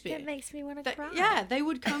rhymed Shakespeare. That makes me want to cry. Yeah, they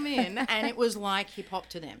would come in and it was like hip hop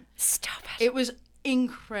to them. Stop it. It was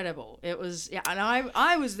incredible. It was, and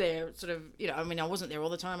I was there sort of, I wasn't there all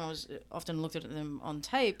the time. I was often looked at them on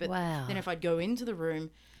tape, but Wow. then if I'd go into the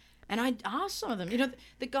room and I'd ask some of them,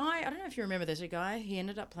 the guy, I don't know if you remember, there's a guy, he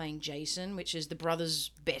ended up playing Jason, which is the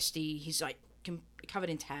brother's bestie. He's like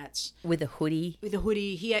covered in tats With a hoodie. with a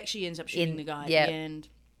hoodie. He actually ends up shooting the guy yeah. at the end.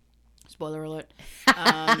 Spoiler alert.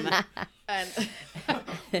 And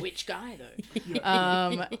which guy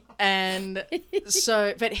though? And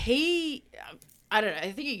so, but he, I don't know.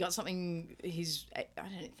 I think he got something. I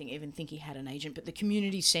don't even think he had an agent, but the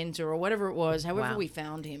community center or whatever it was. However, Wow. we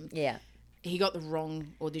found him. Yeah. He got the wrong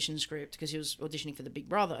audition script because he was auditioning for the big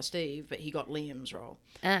brother, Steve, but he got Liam's role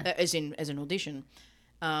as an audition.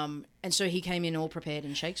 And so he came in all prepared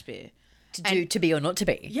in Shakespeare. To be or not to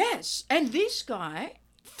be. Yes, and this guy,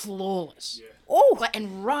 flawless. Oh.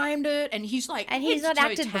 And rhymed it, and he's like, And he's head not to toe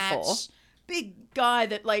acted before. tats, big guy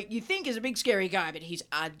that like you think is a big scary guy, but he's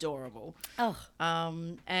adorable. Oh,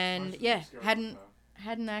 And Most yeah, scary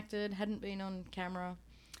hadn't acted, hadn't been on camera,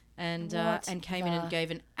 and What came in the- and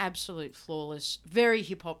gave an absolute flawless, very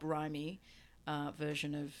hip hop rhymey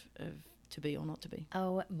version of To Be or Not to Be.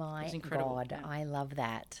 oh my It's incredible, God. yeah. I love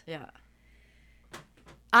that. Yeah.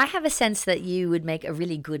 I have a sense that you would make a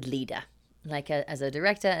really good leader. Like as a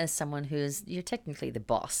director, as someone who's, you're technically the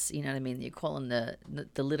boss, you know what I mean? You're calling the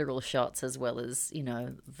literal shots as well as, you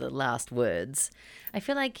know, the last words. I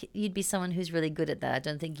feel like you'd be someone who's really good at that. I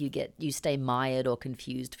don't think you stay mired or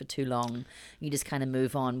confused for too long. You just kind of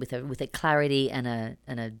move on with a clarity and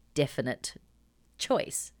a definite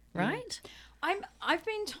choice, right? I've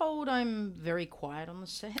been told I'm very quiet on the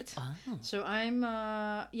set. So I'm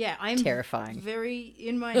Terrifying. very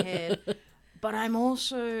in my head, but I'm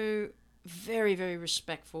also very, very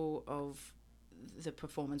respectful of the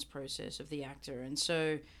performance process of the actor. And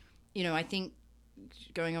so, you know, I think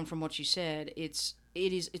going on from what you said, it's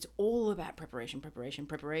all about preparation.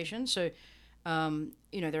 So,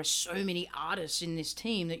 you know, there are so many artists in this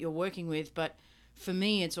team that you're working with, but for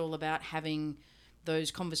me, it's all about having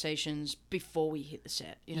those conversations before we hit the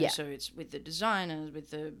set. You know, Yeah. so it's with the designers,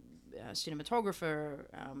 with the cinematographer,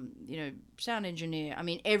 you know, sound engineer. I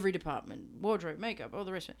mean, every department, wardrobe, makeup, all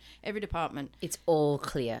the rest of it. Every department It's all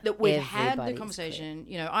clear. that we've had the Everybody's conversation.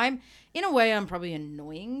 You know, I'm probably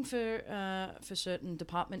annoying for certain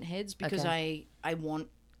department heads because Okay. I want,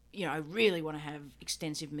 you know, I really want to have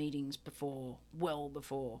extensive meetings well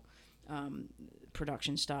before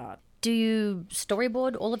production start. Do you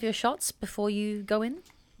storyboard all of your shots before you go in?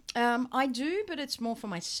 I do, but it's more for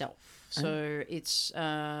myself. So it's,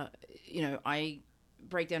 you know, I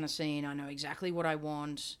break down a scene. I know exactly what I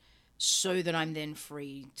want so that I'm then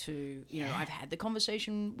free to, you know, I've had the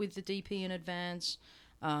conversation with the DP in advance.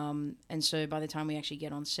 And so by the time we actually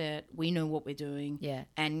get on set, we know what we're doing Yeah.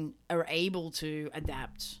 and are able to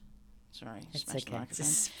adapt. Sorry, It's smashed the okay. microphone.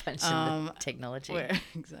 Just punch in the technology.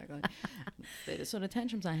 Exactly. They're the sort of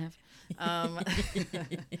tantrums I have.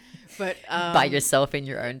 But By yourself in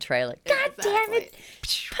your own trailer. God damn it!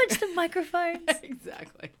 Punch the microphones.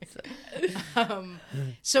 Exactly.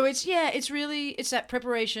 So it's that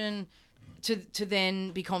preparation to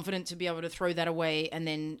then be confident to be able to throw that away and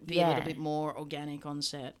then be a little Yeah. bit more organic on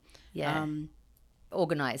set. Yeah.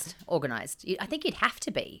 Organized. I think you'd have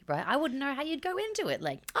to be, right? I wouldn't know how you'd go into it.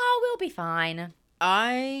 Like, oh, we'll be fine.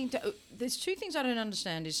 There's two things I don't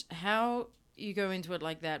understand is how you go into it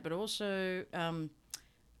like that, but also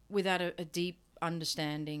without a deep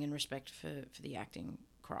understanding and respect for the acting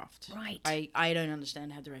craft. Right. I don't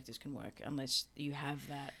understand how directors can work unless you have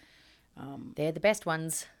that. They're the best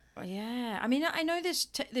ones. Yeah, I mean, I know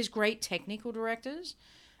there's great technical directors,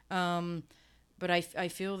 but I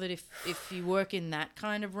feel that if you work in that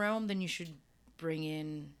kind of realm, then you should bring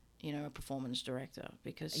in, you know, a performance director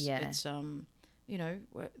because it's you know,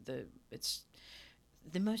 it's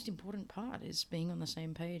the most important part is being on the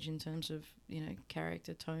same page in terms of, you know,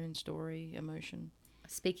 character, tone, story, emotion.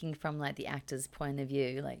 Speaking from like the actor's point of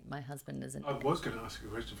view, like my husband isn't. I was going to ask you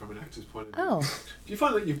a question from an actor's point of view. Oh. Do you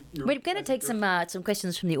find that you're We're going to take some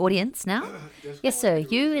questions from the audience now. Yes, sir.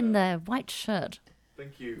 You in the white shirt.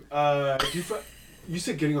 Thank you. Do you, you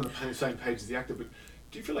said getting on the same page as the actor, but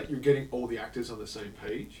do you feel like you're getting all the actors on the same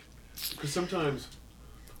page? Because sometimes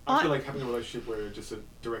I feel like having a relationship where just a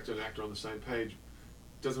director and actor on the same page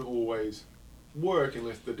doesn't always work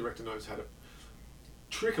unless the director knows how to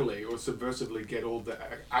trickily or subversively get all the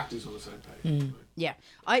actors on the same page. Yeah,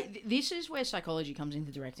 this is where psychology comes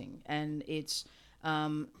into directing, and it's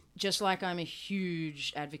just like I'm a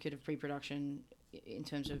huge advocate of pre-production in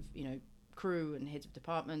terms of, you know, crew and heads of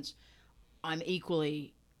departments. I'm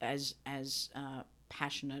equally as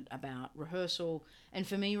passionate about rehearsal, and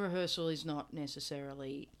for me, rehearsal is not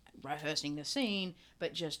necessarily rehearsing the scene,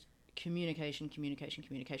 but just communication,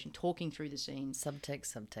 talking through the scene.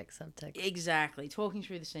 Subtext. Exactly, talking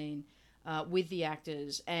through the scene with the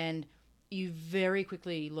actors, and you very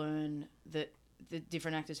quickly learn that the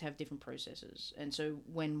different actors have different processes. And so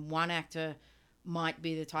when one actor might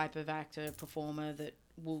be the type of actor, performer that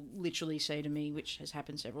will literally say to me, which has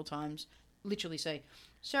happened several times, literally say,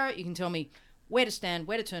 Sarah, you can tell me where to stand,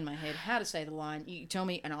 where to turn my head, how to say the line. You tell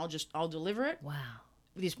me and I'll deliver it. Wow.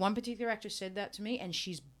 This one particular actress said that to me, and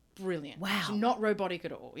she's brilliant. Wow. She's not robotic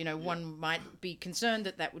at all. You know, one might be concerned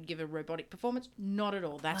that would give a robotic performance. Not at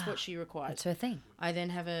all. That's what she requires. That's her thing. I then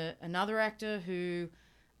have another actor who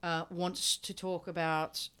wants to talk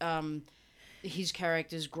about his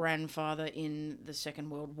character's grandfather in the Second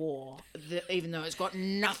World War, even though it's got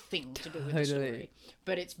nothing to do with the story.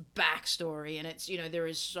 But it's backstory, and it's, you know, there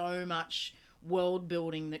is so much world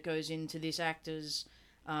building that goes into this actor's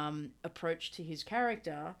approach to his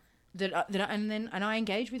character. And I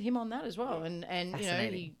engage with him on that as well. And you know,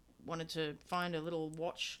 he wanted to find a little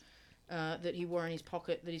watch that he wore in his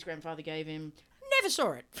pocket that his grandfather gave him. Never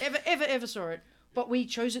saw it. Ever saw it. But we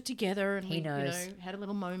chose it together, and we, you know, had a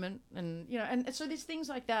little moment, and you know, and so there's things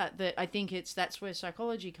like that I think that's where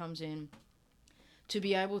psychology comes in, to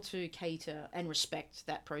be able to cater and respect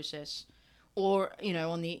that process. Or, you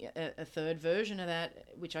know, on the a third version of that,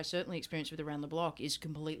 which I certainly experienced with Around the Block, is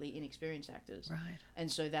completely inexperienced actors, Right.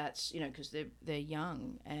 And so that's, you know, because they're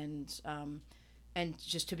young, and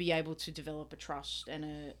just to be able to develop a trust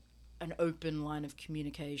and an open line of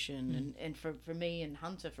communication, and for me and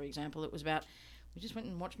Hunter, for example, it was about, we just went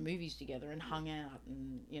and watched movies together and hung out,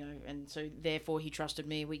 and you know, and so therefore he trusted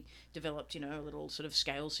me. We developed, you know, a little sort of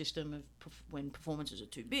scale system of when performances are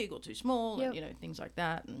too big or too small, and, you know, things like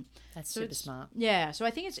that. And That's so super smart. Yeah, so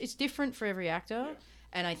I think it's different for every actor,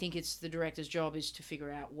 and I think it's the director's job is to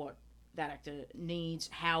figure out what that actor needs,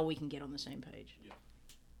 how we can get on the same page.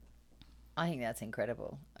 I think that's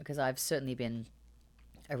incredible, because I've certainly been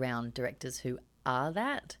around directors who are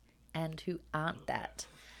that and who aren't that.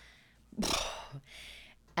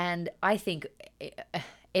 And I think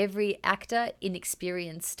every actor,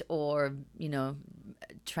 inexperienced or, you know,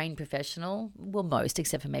 trained professional, well, most,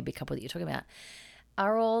 except for maybe a couple that you're talking about,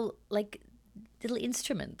 are all like little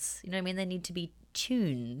instruments. You know what I mean? They need to be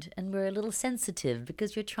tuned, and we're a little sensitive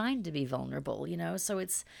because you're trying to be vulnerable, you know? So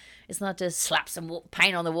it's not just slap some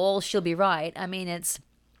paint on the wall, she'll be right. I mean,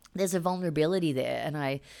 there's a vulnerability there, and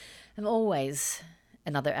I am always,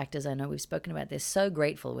 and other actors I know we've spoken about, they're so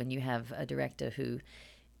grateful when you have a director who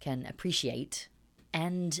can appreciate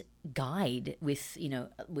and guide with, you know,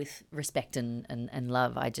 with respect and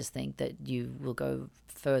love. I just think that you will go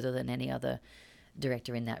further than any other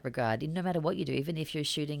director in that regard, no matter what you do, even if you're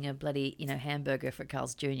shooting a bloody, you know, hamburger for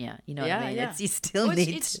Carl's Jr., you know what I mean? Yeah. You still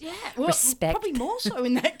need respect. Probably more so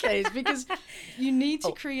in that case, because you need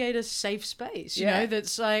to create a safe space, you know,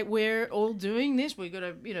 that's like, we're all doing this, we've got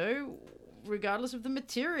to, you know, regardless of the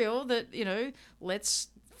material, that, you know, let's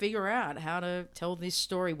figure out how to tell this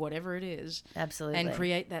story, whatever it is. Absolutely. And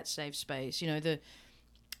create that safe space. You know,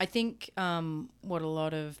 I think what a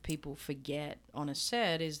lot of people forget on a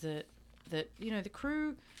set is that, you know, the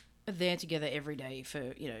crew are there together every day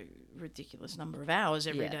for, you know, ridiculous number of hours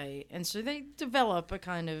every day. And so they develop a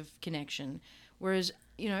kind of connection. Whereas,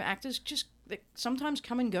 you know, actors just they sometimes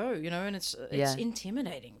come and go, you know, and it's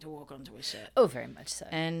intimidating to walk onto a set. Oh, very much so.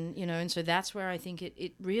 And, you know, and so that's where I think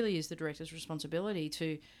it really is the director's responsibility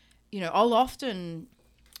to, you know, I'll often,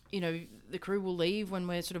 you know, the crew will leave when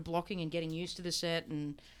we're sort of blocking and getting used to the set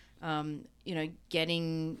and, you know,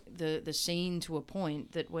 getting the scene to a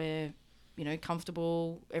point that we're, you know,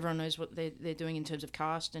 comfortable. Everyone knows what they're doing in terms of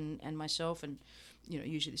cast and myself, and, you know,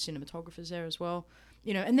 usually the cinematographer's there as well.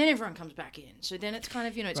 You know, and then everyone comes back in. So then it's kind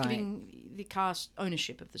of, you know, it's giving the cast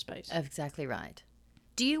ownership of the space. Exactly right.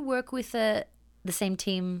 Do you work with the same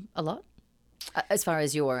team a lot? As far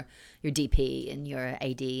as your DP and your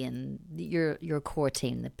AD and your core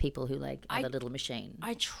team, the people who like have a little machine.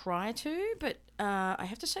 I try to, but I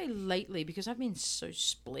have to say lately, because I've been so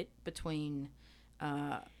split between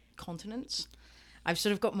continents, I've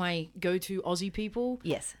sort of got my go-to Aussie people.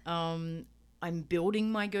 Yes. I'm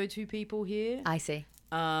building my go-to people here. I see.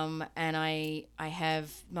 And I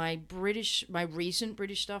have my recent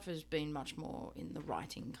British stuff has been much more in the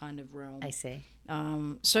writing kind of realm. I see.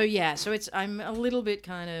 So I'm a little bit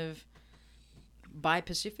kind of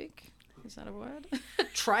bi-Pacific. Is that a word?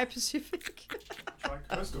 Tri-Pacific?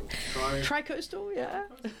 Tri-coastal. Tri-coastal, yeah.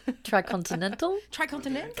 Tricontinental?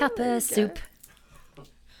 Tricontinental. Cuppa soup.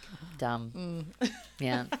 Dumb.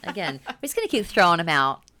 Yeah. Again, we're just going to keep throwing them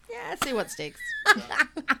out. Yeah, see what sticks.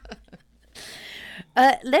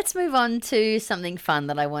 Let's move on to something fun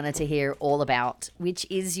that I wanted to hear all about, which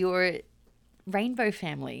is your rainbow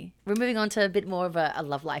family. We're moving on to a bit more of a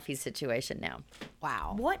love lifey situation now.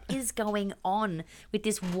 Wow. What is going on with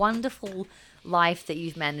this wonderful life that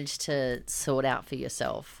you've managed to sort out for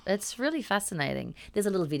yourself? It's really fascinating. There's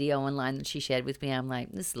a little video online that she shared with me. I'm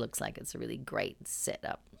like, this looks like it's a really great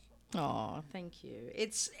setup. Oh, thank you.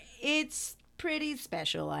 It's pretty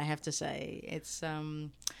special, I have to say. It's I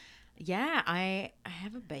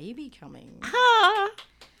have a baby coming. Ah,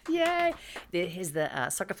 yay! Here's the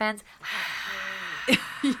soccer fans.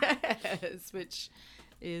 Yes, which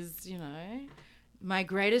is, you know, my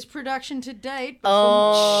greatest production to date.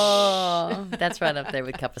 Oh, that's right up there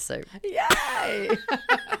with Cuppa soup. Yay!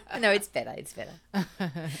 No, it's better. It's better.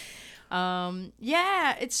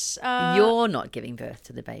 Yeah, it's. You're not giving birth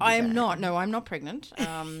to the baby. I am though. not. No, I'm not pregnant.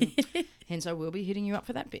 Hence, I will be hitting you up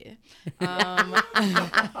for that beer.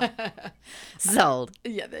 Sold.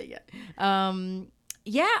 Yeah, there you go.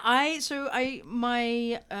 Yeah,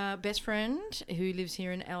 my best friend who lives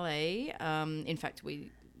here in LA. In fact,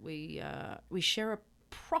 we share a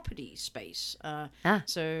property space.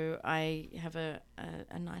 So I have a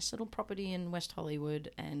nice little property in West Hollywood,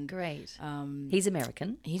 and Great. He's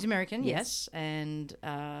American. he's American, Yes. yes, and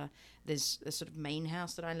there's a sort of main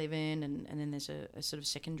house that I live in, and then there's a sort of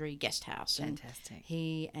secondary guest house. Fantastic.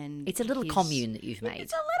 And It's a little his- commune that you've made.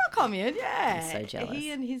 It's a little commune, yeah. I'm so jealous. He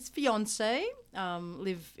and his fiance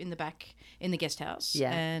live in the back in the guest house,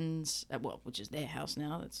 Yeah. and which is their house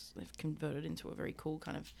now. They've converted into a very cool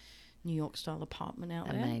kind of New York style apartment out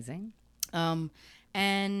there. Amazing.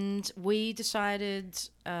 And we decided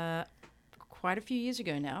quite a few years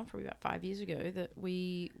ago now, probably about 5 years ago, that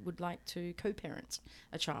we would like to co-parent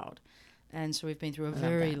a child. And so we've been through a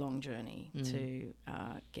very long journey to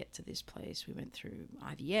get to this place. We went through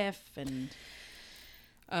IVF and...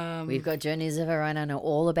 We've got journeys of our own. I know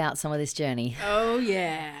all about some of this journey. Oh,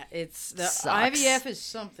 yeah. It's the Sucks. IVF is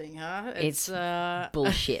something, huh? It's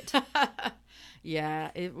bullshit. Yeah,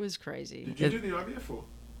 it was crazy. Did you do the IVF or?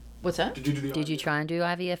 What's that? Did you do the Did you IVF? try and do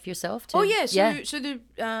IVF yourself too? Oh, yeah. So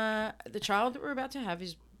the child that we're about to have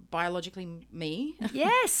is biologically me.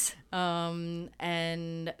 Yes.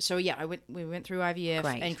 And so, yeah, we went through IVF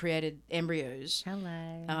Great. and created embryos.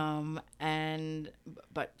 Hello.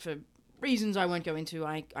 But for reasons I won't go into,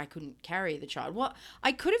 I couldn't carry the child. Well,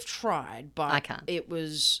 I could have tried, but I can't. It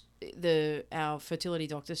was our fertility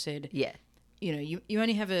doctor said, Yeah. you know, you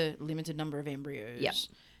only have a limited number of embryos. Yep.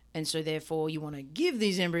 And so therefore you want to give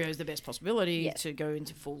these embryos the best possibility Yep. to go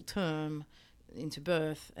into full term, into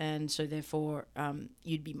birth. And so therefore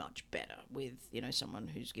you'd be much better with, you know, someone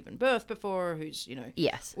who's given birth before, who's, you know.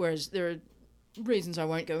 Yes. Whereas there are reasons I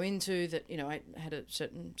won't go into that, you know, I had a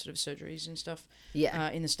certain sort of surgeries and stuff Yeah.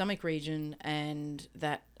 in the stomach region, and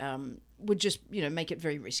that would just, you know, make it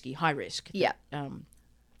very risky, high risk. Yeah.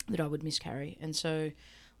 That I would miscarry. And so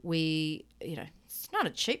we, you know, it's not a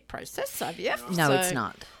cheap process, IVF. No, so it's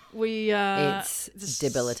not. We It's just-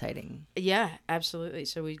 debilitating. Yeah, absolutely.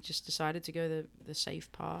 So we just decided to go the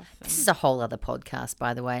safe path. This is a whole other podcast,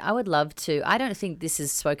 by the way. I would love to. I don't think this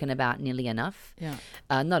is spoken about nearly enough. Yeah.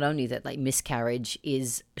 Not only that, like miscarriage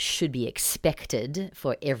should be expected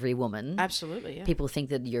for every woman. Absolutely, yeah. People think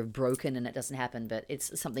that you're broken and it doesn't happen, but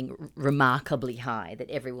it's something remarkably high that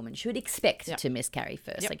every woman should expect Yep. to miscarry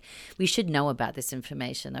first. Yep. Like we should know about this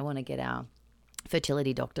information. I want to get our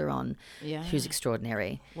fertility doctor on, Yeah. who's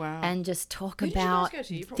extraordinary, Wow. and just talk Who did you guys about go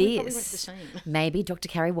to? You probably went to the this. same. Maybe Dr.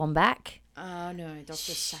 Carrie Wombach, No, Dr.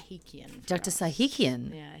 Sahikian. for Dr. us.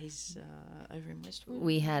 Sahikian. Yeah, he's over in Westwood.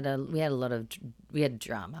 We had a lot of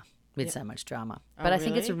drama. We had Yep. so much drama, Oh, but I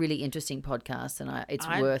think it's a really? really interesting podcast, and it's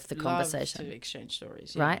I'd worth the love conversation. to exchange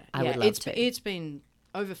stories. Right? I would love it's, to. It's been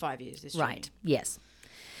over 5 years. This Right. journey. Yes.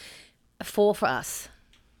 4 for us.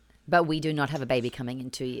 But we do not have a baby coming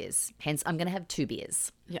in 2 years. Hence, I'm going to have 2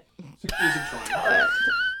 beers. Yeah. 6 years of trying.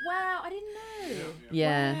 Wow, I didn't know.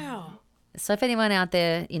 Yeah. Wow. So if anyone out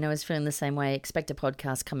there, you know, is feeling the same way, expect a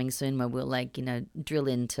podcast coming soon where we'll drill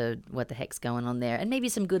into what the heck's going on there, and maybe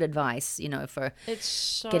some good advice, you know, for It's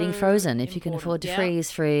so getting frozen if you can afford important.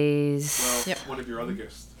 to Yeah. freeze. Well, Yep. one of your other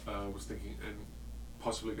guests was thinking and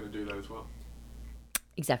possibly going to do that as well.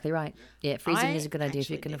 Exactly right. Yeah, freezing I is a good idea if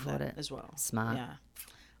you actually can did afford that it. as well. Smart. Yeah.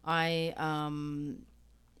 I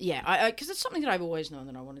because it's something that I've always known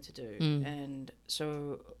that I wanted to do, Mm. and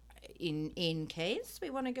so in case we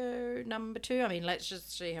want to go number 2, I mean, let's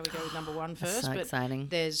just see how we go with number 1 That's first. so But exciting.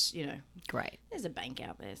 there's Great. there's a bank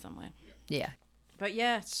out there somewhere. Yeah. But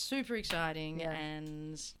yeah, it's super exciting Yeah.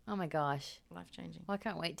 and Oh my gosh. life changing. Well, I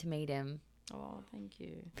can't wait to meet him. Oh, thank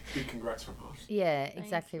you. Big congrats from us. Yeah,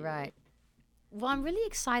 exactly right. Well, I'm really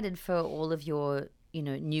excited for all of your,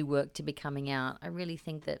 new work to be coming out. I really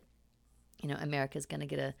think that, America's going to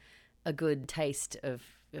get a good taste of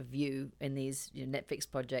you in these Netflix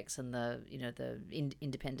projects and the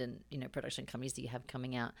independent production companies that you have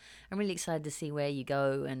coming out. I'm really excited to see where you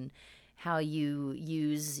go and how you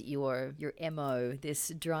use your MO,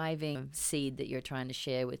 this driving seed that you're trying to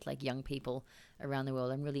share with like young people around the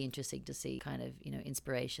world. I'm really interested to see kind of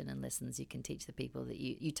inspiration and lessons you can teach the people that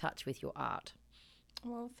you touch with your art.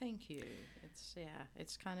 Well, thank you.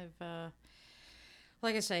 It's kind of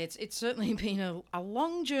like I say, it's certainly been a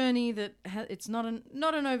long journey that it's not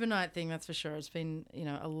an overnight thing, that's for sure. It's been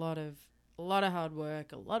a lot of hard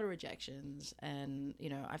work, a lot of rejections, and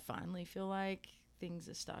I finally feel like things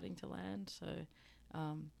are starting to land. So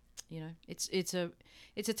it's a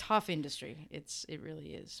tough industry. It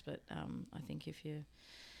really is. But I think if you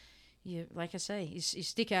like I say, you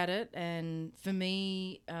stick at it. And for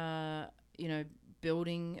me,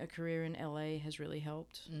 building a career in LA has really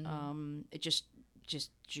helped. It just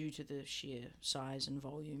due to the sheer size and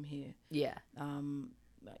volume here. Yeah.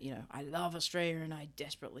 I love Australia and I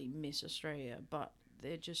desperately miss Australia, but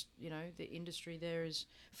they're just, the industry there is,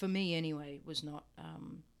 for me anyway, was not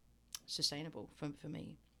sustainable for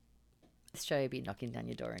me. Australia will be knocking down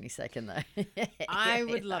your door any second, though. I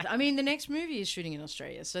would love it. I mean, the next movie is shooting in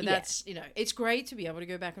Australia, so that's, it's great to be able to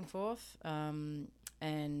go back and forth. And,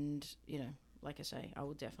 like I say, I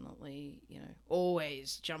will definitely,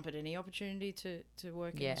 always jump at any opportunity to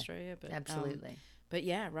work in Australia. But absolutely. But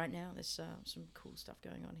yeah, right now there's some cool stuff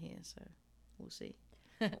going on here, so we'll see.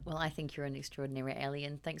 Well, I think you're an extraordinary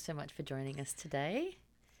alien. Thanks so much for joining us today.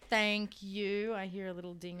 Thank you. I hear a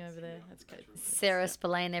little ding over there. That's good. Sarah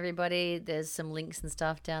Spillane, everybody. There's some links and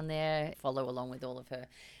stuff down there. Follow along with all of her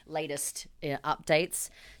latest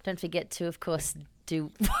updates. Don't forget to, of course,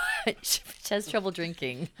 do... She has trouble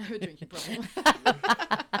drinking. I have a drinking problem.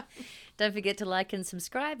 Don't forget to like and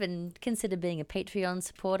subscribe and consider being a Patreon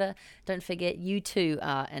supporter. Don't forget you too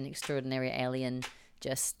are an extraordinary alien.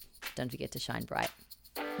 Just don't forget to shine bright.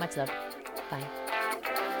 Much love. Bye.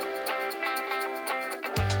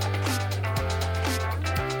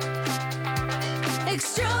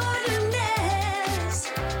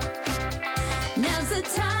 Extraordinaires. Now's the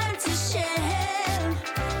time to share.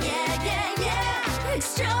 Yeah, yeah, yeah.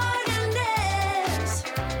 Extraordinaires.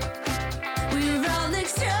 We're all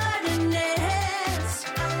extraordinaires.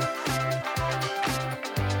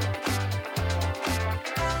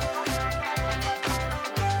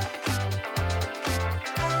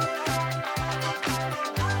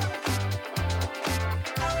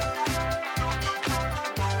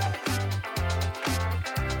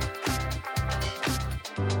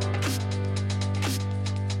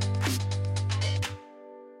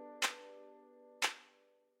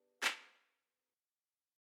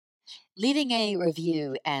 Leaving a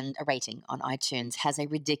review and a rating on iTunes has a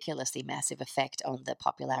ridiculously massive effect on the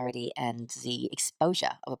popularity and the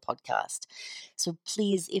exposure of a podcast. So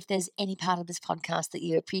please, if there's any part of this podcast that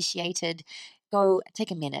you appreciated, go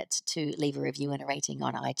take a minute to leave a review and a rating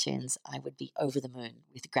on iTunes. I would be over the moon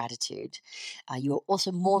with gratitude. You are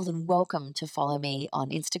also more than welcome to follow me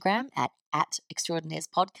on Instagram at Extraordinaires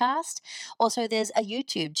Podcast. Also, there's a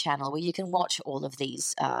YouTube channel where you can watch all of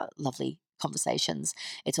these lovely conversations.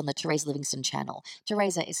 It's on the Teresa Livingston channel.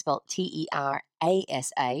 Teresa is spelled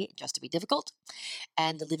Terasa, just to be difficult,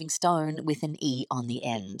 and the Livingstone with an E on the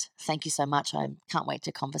end. Thank you so much. I can't wait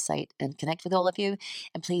to conversate and connect with all of you.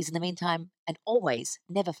 And please, in the meantime, and always,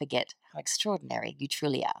 never forget how extraordinary you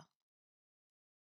truly are.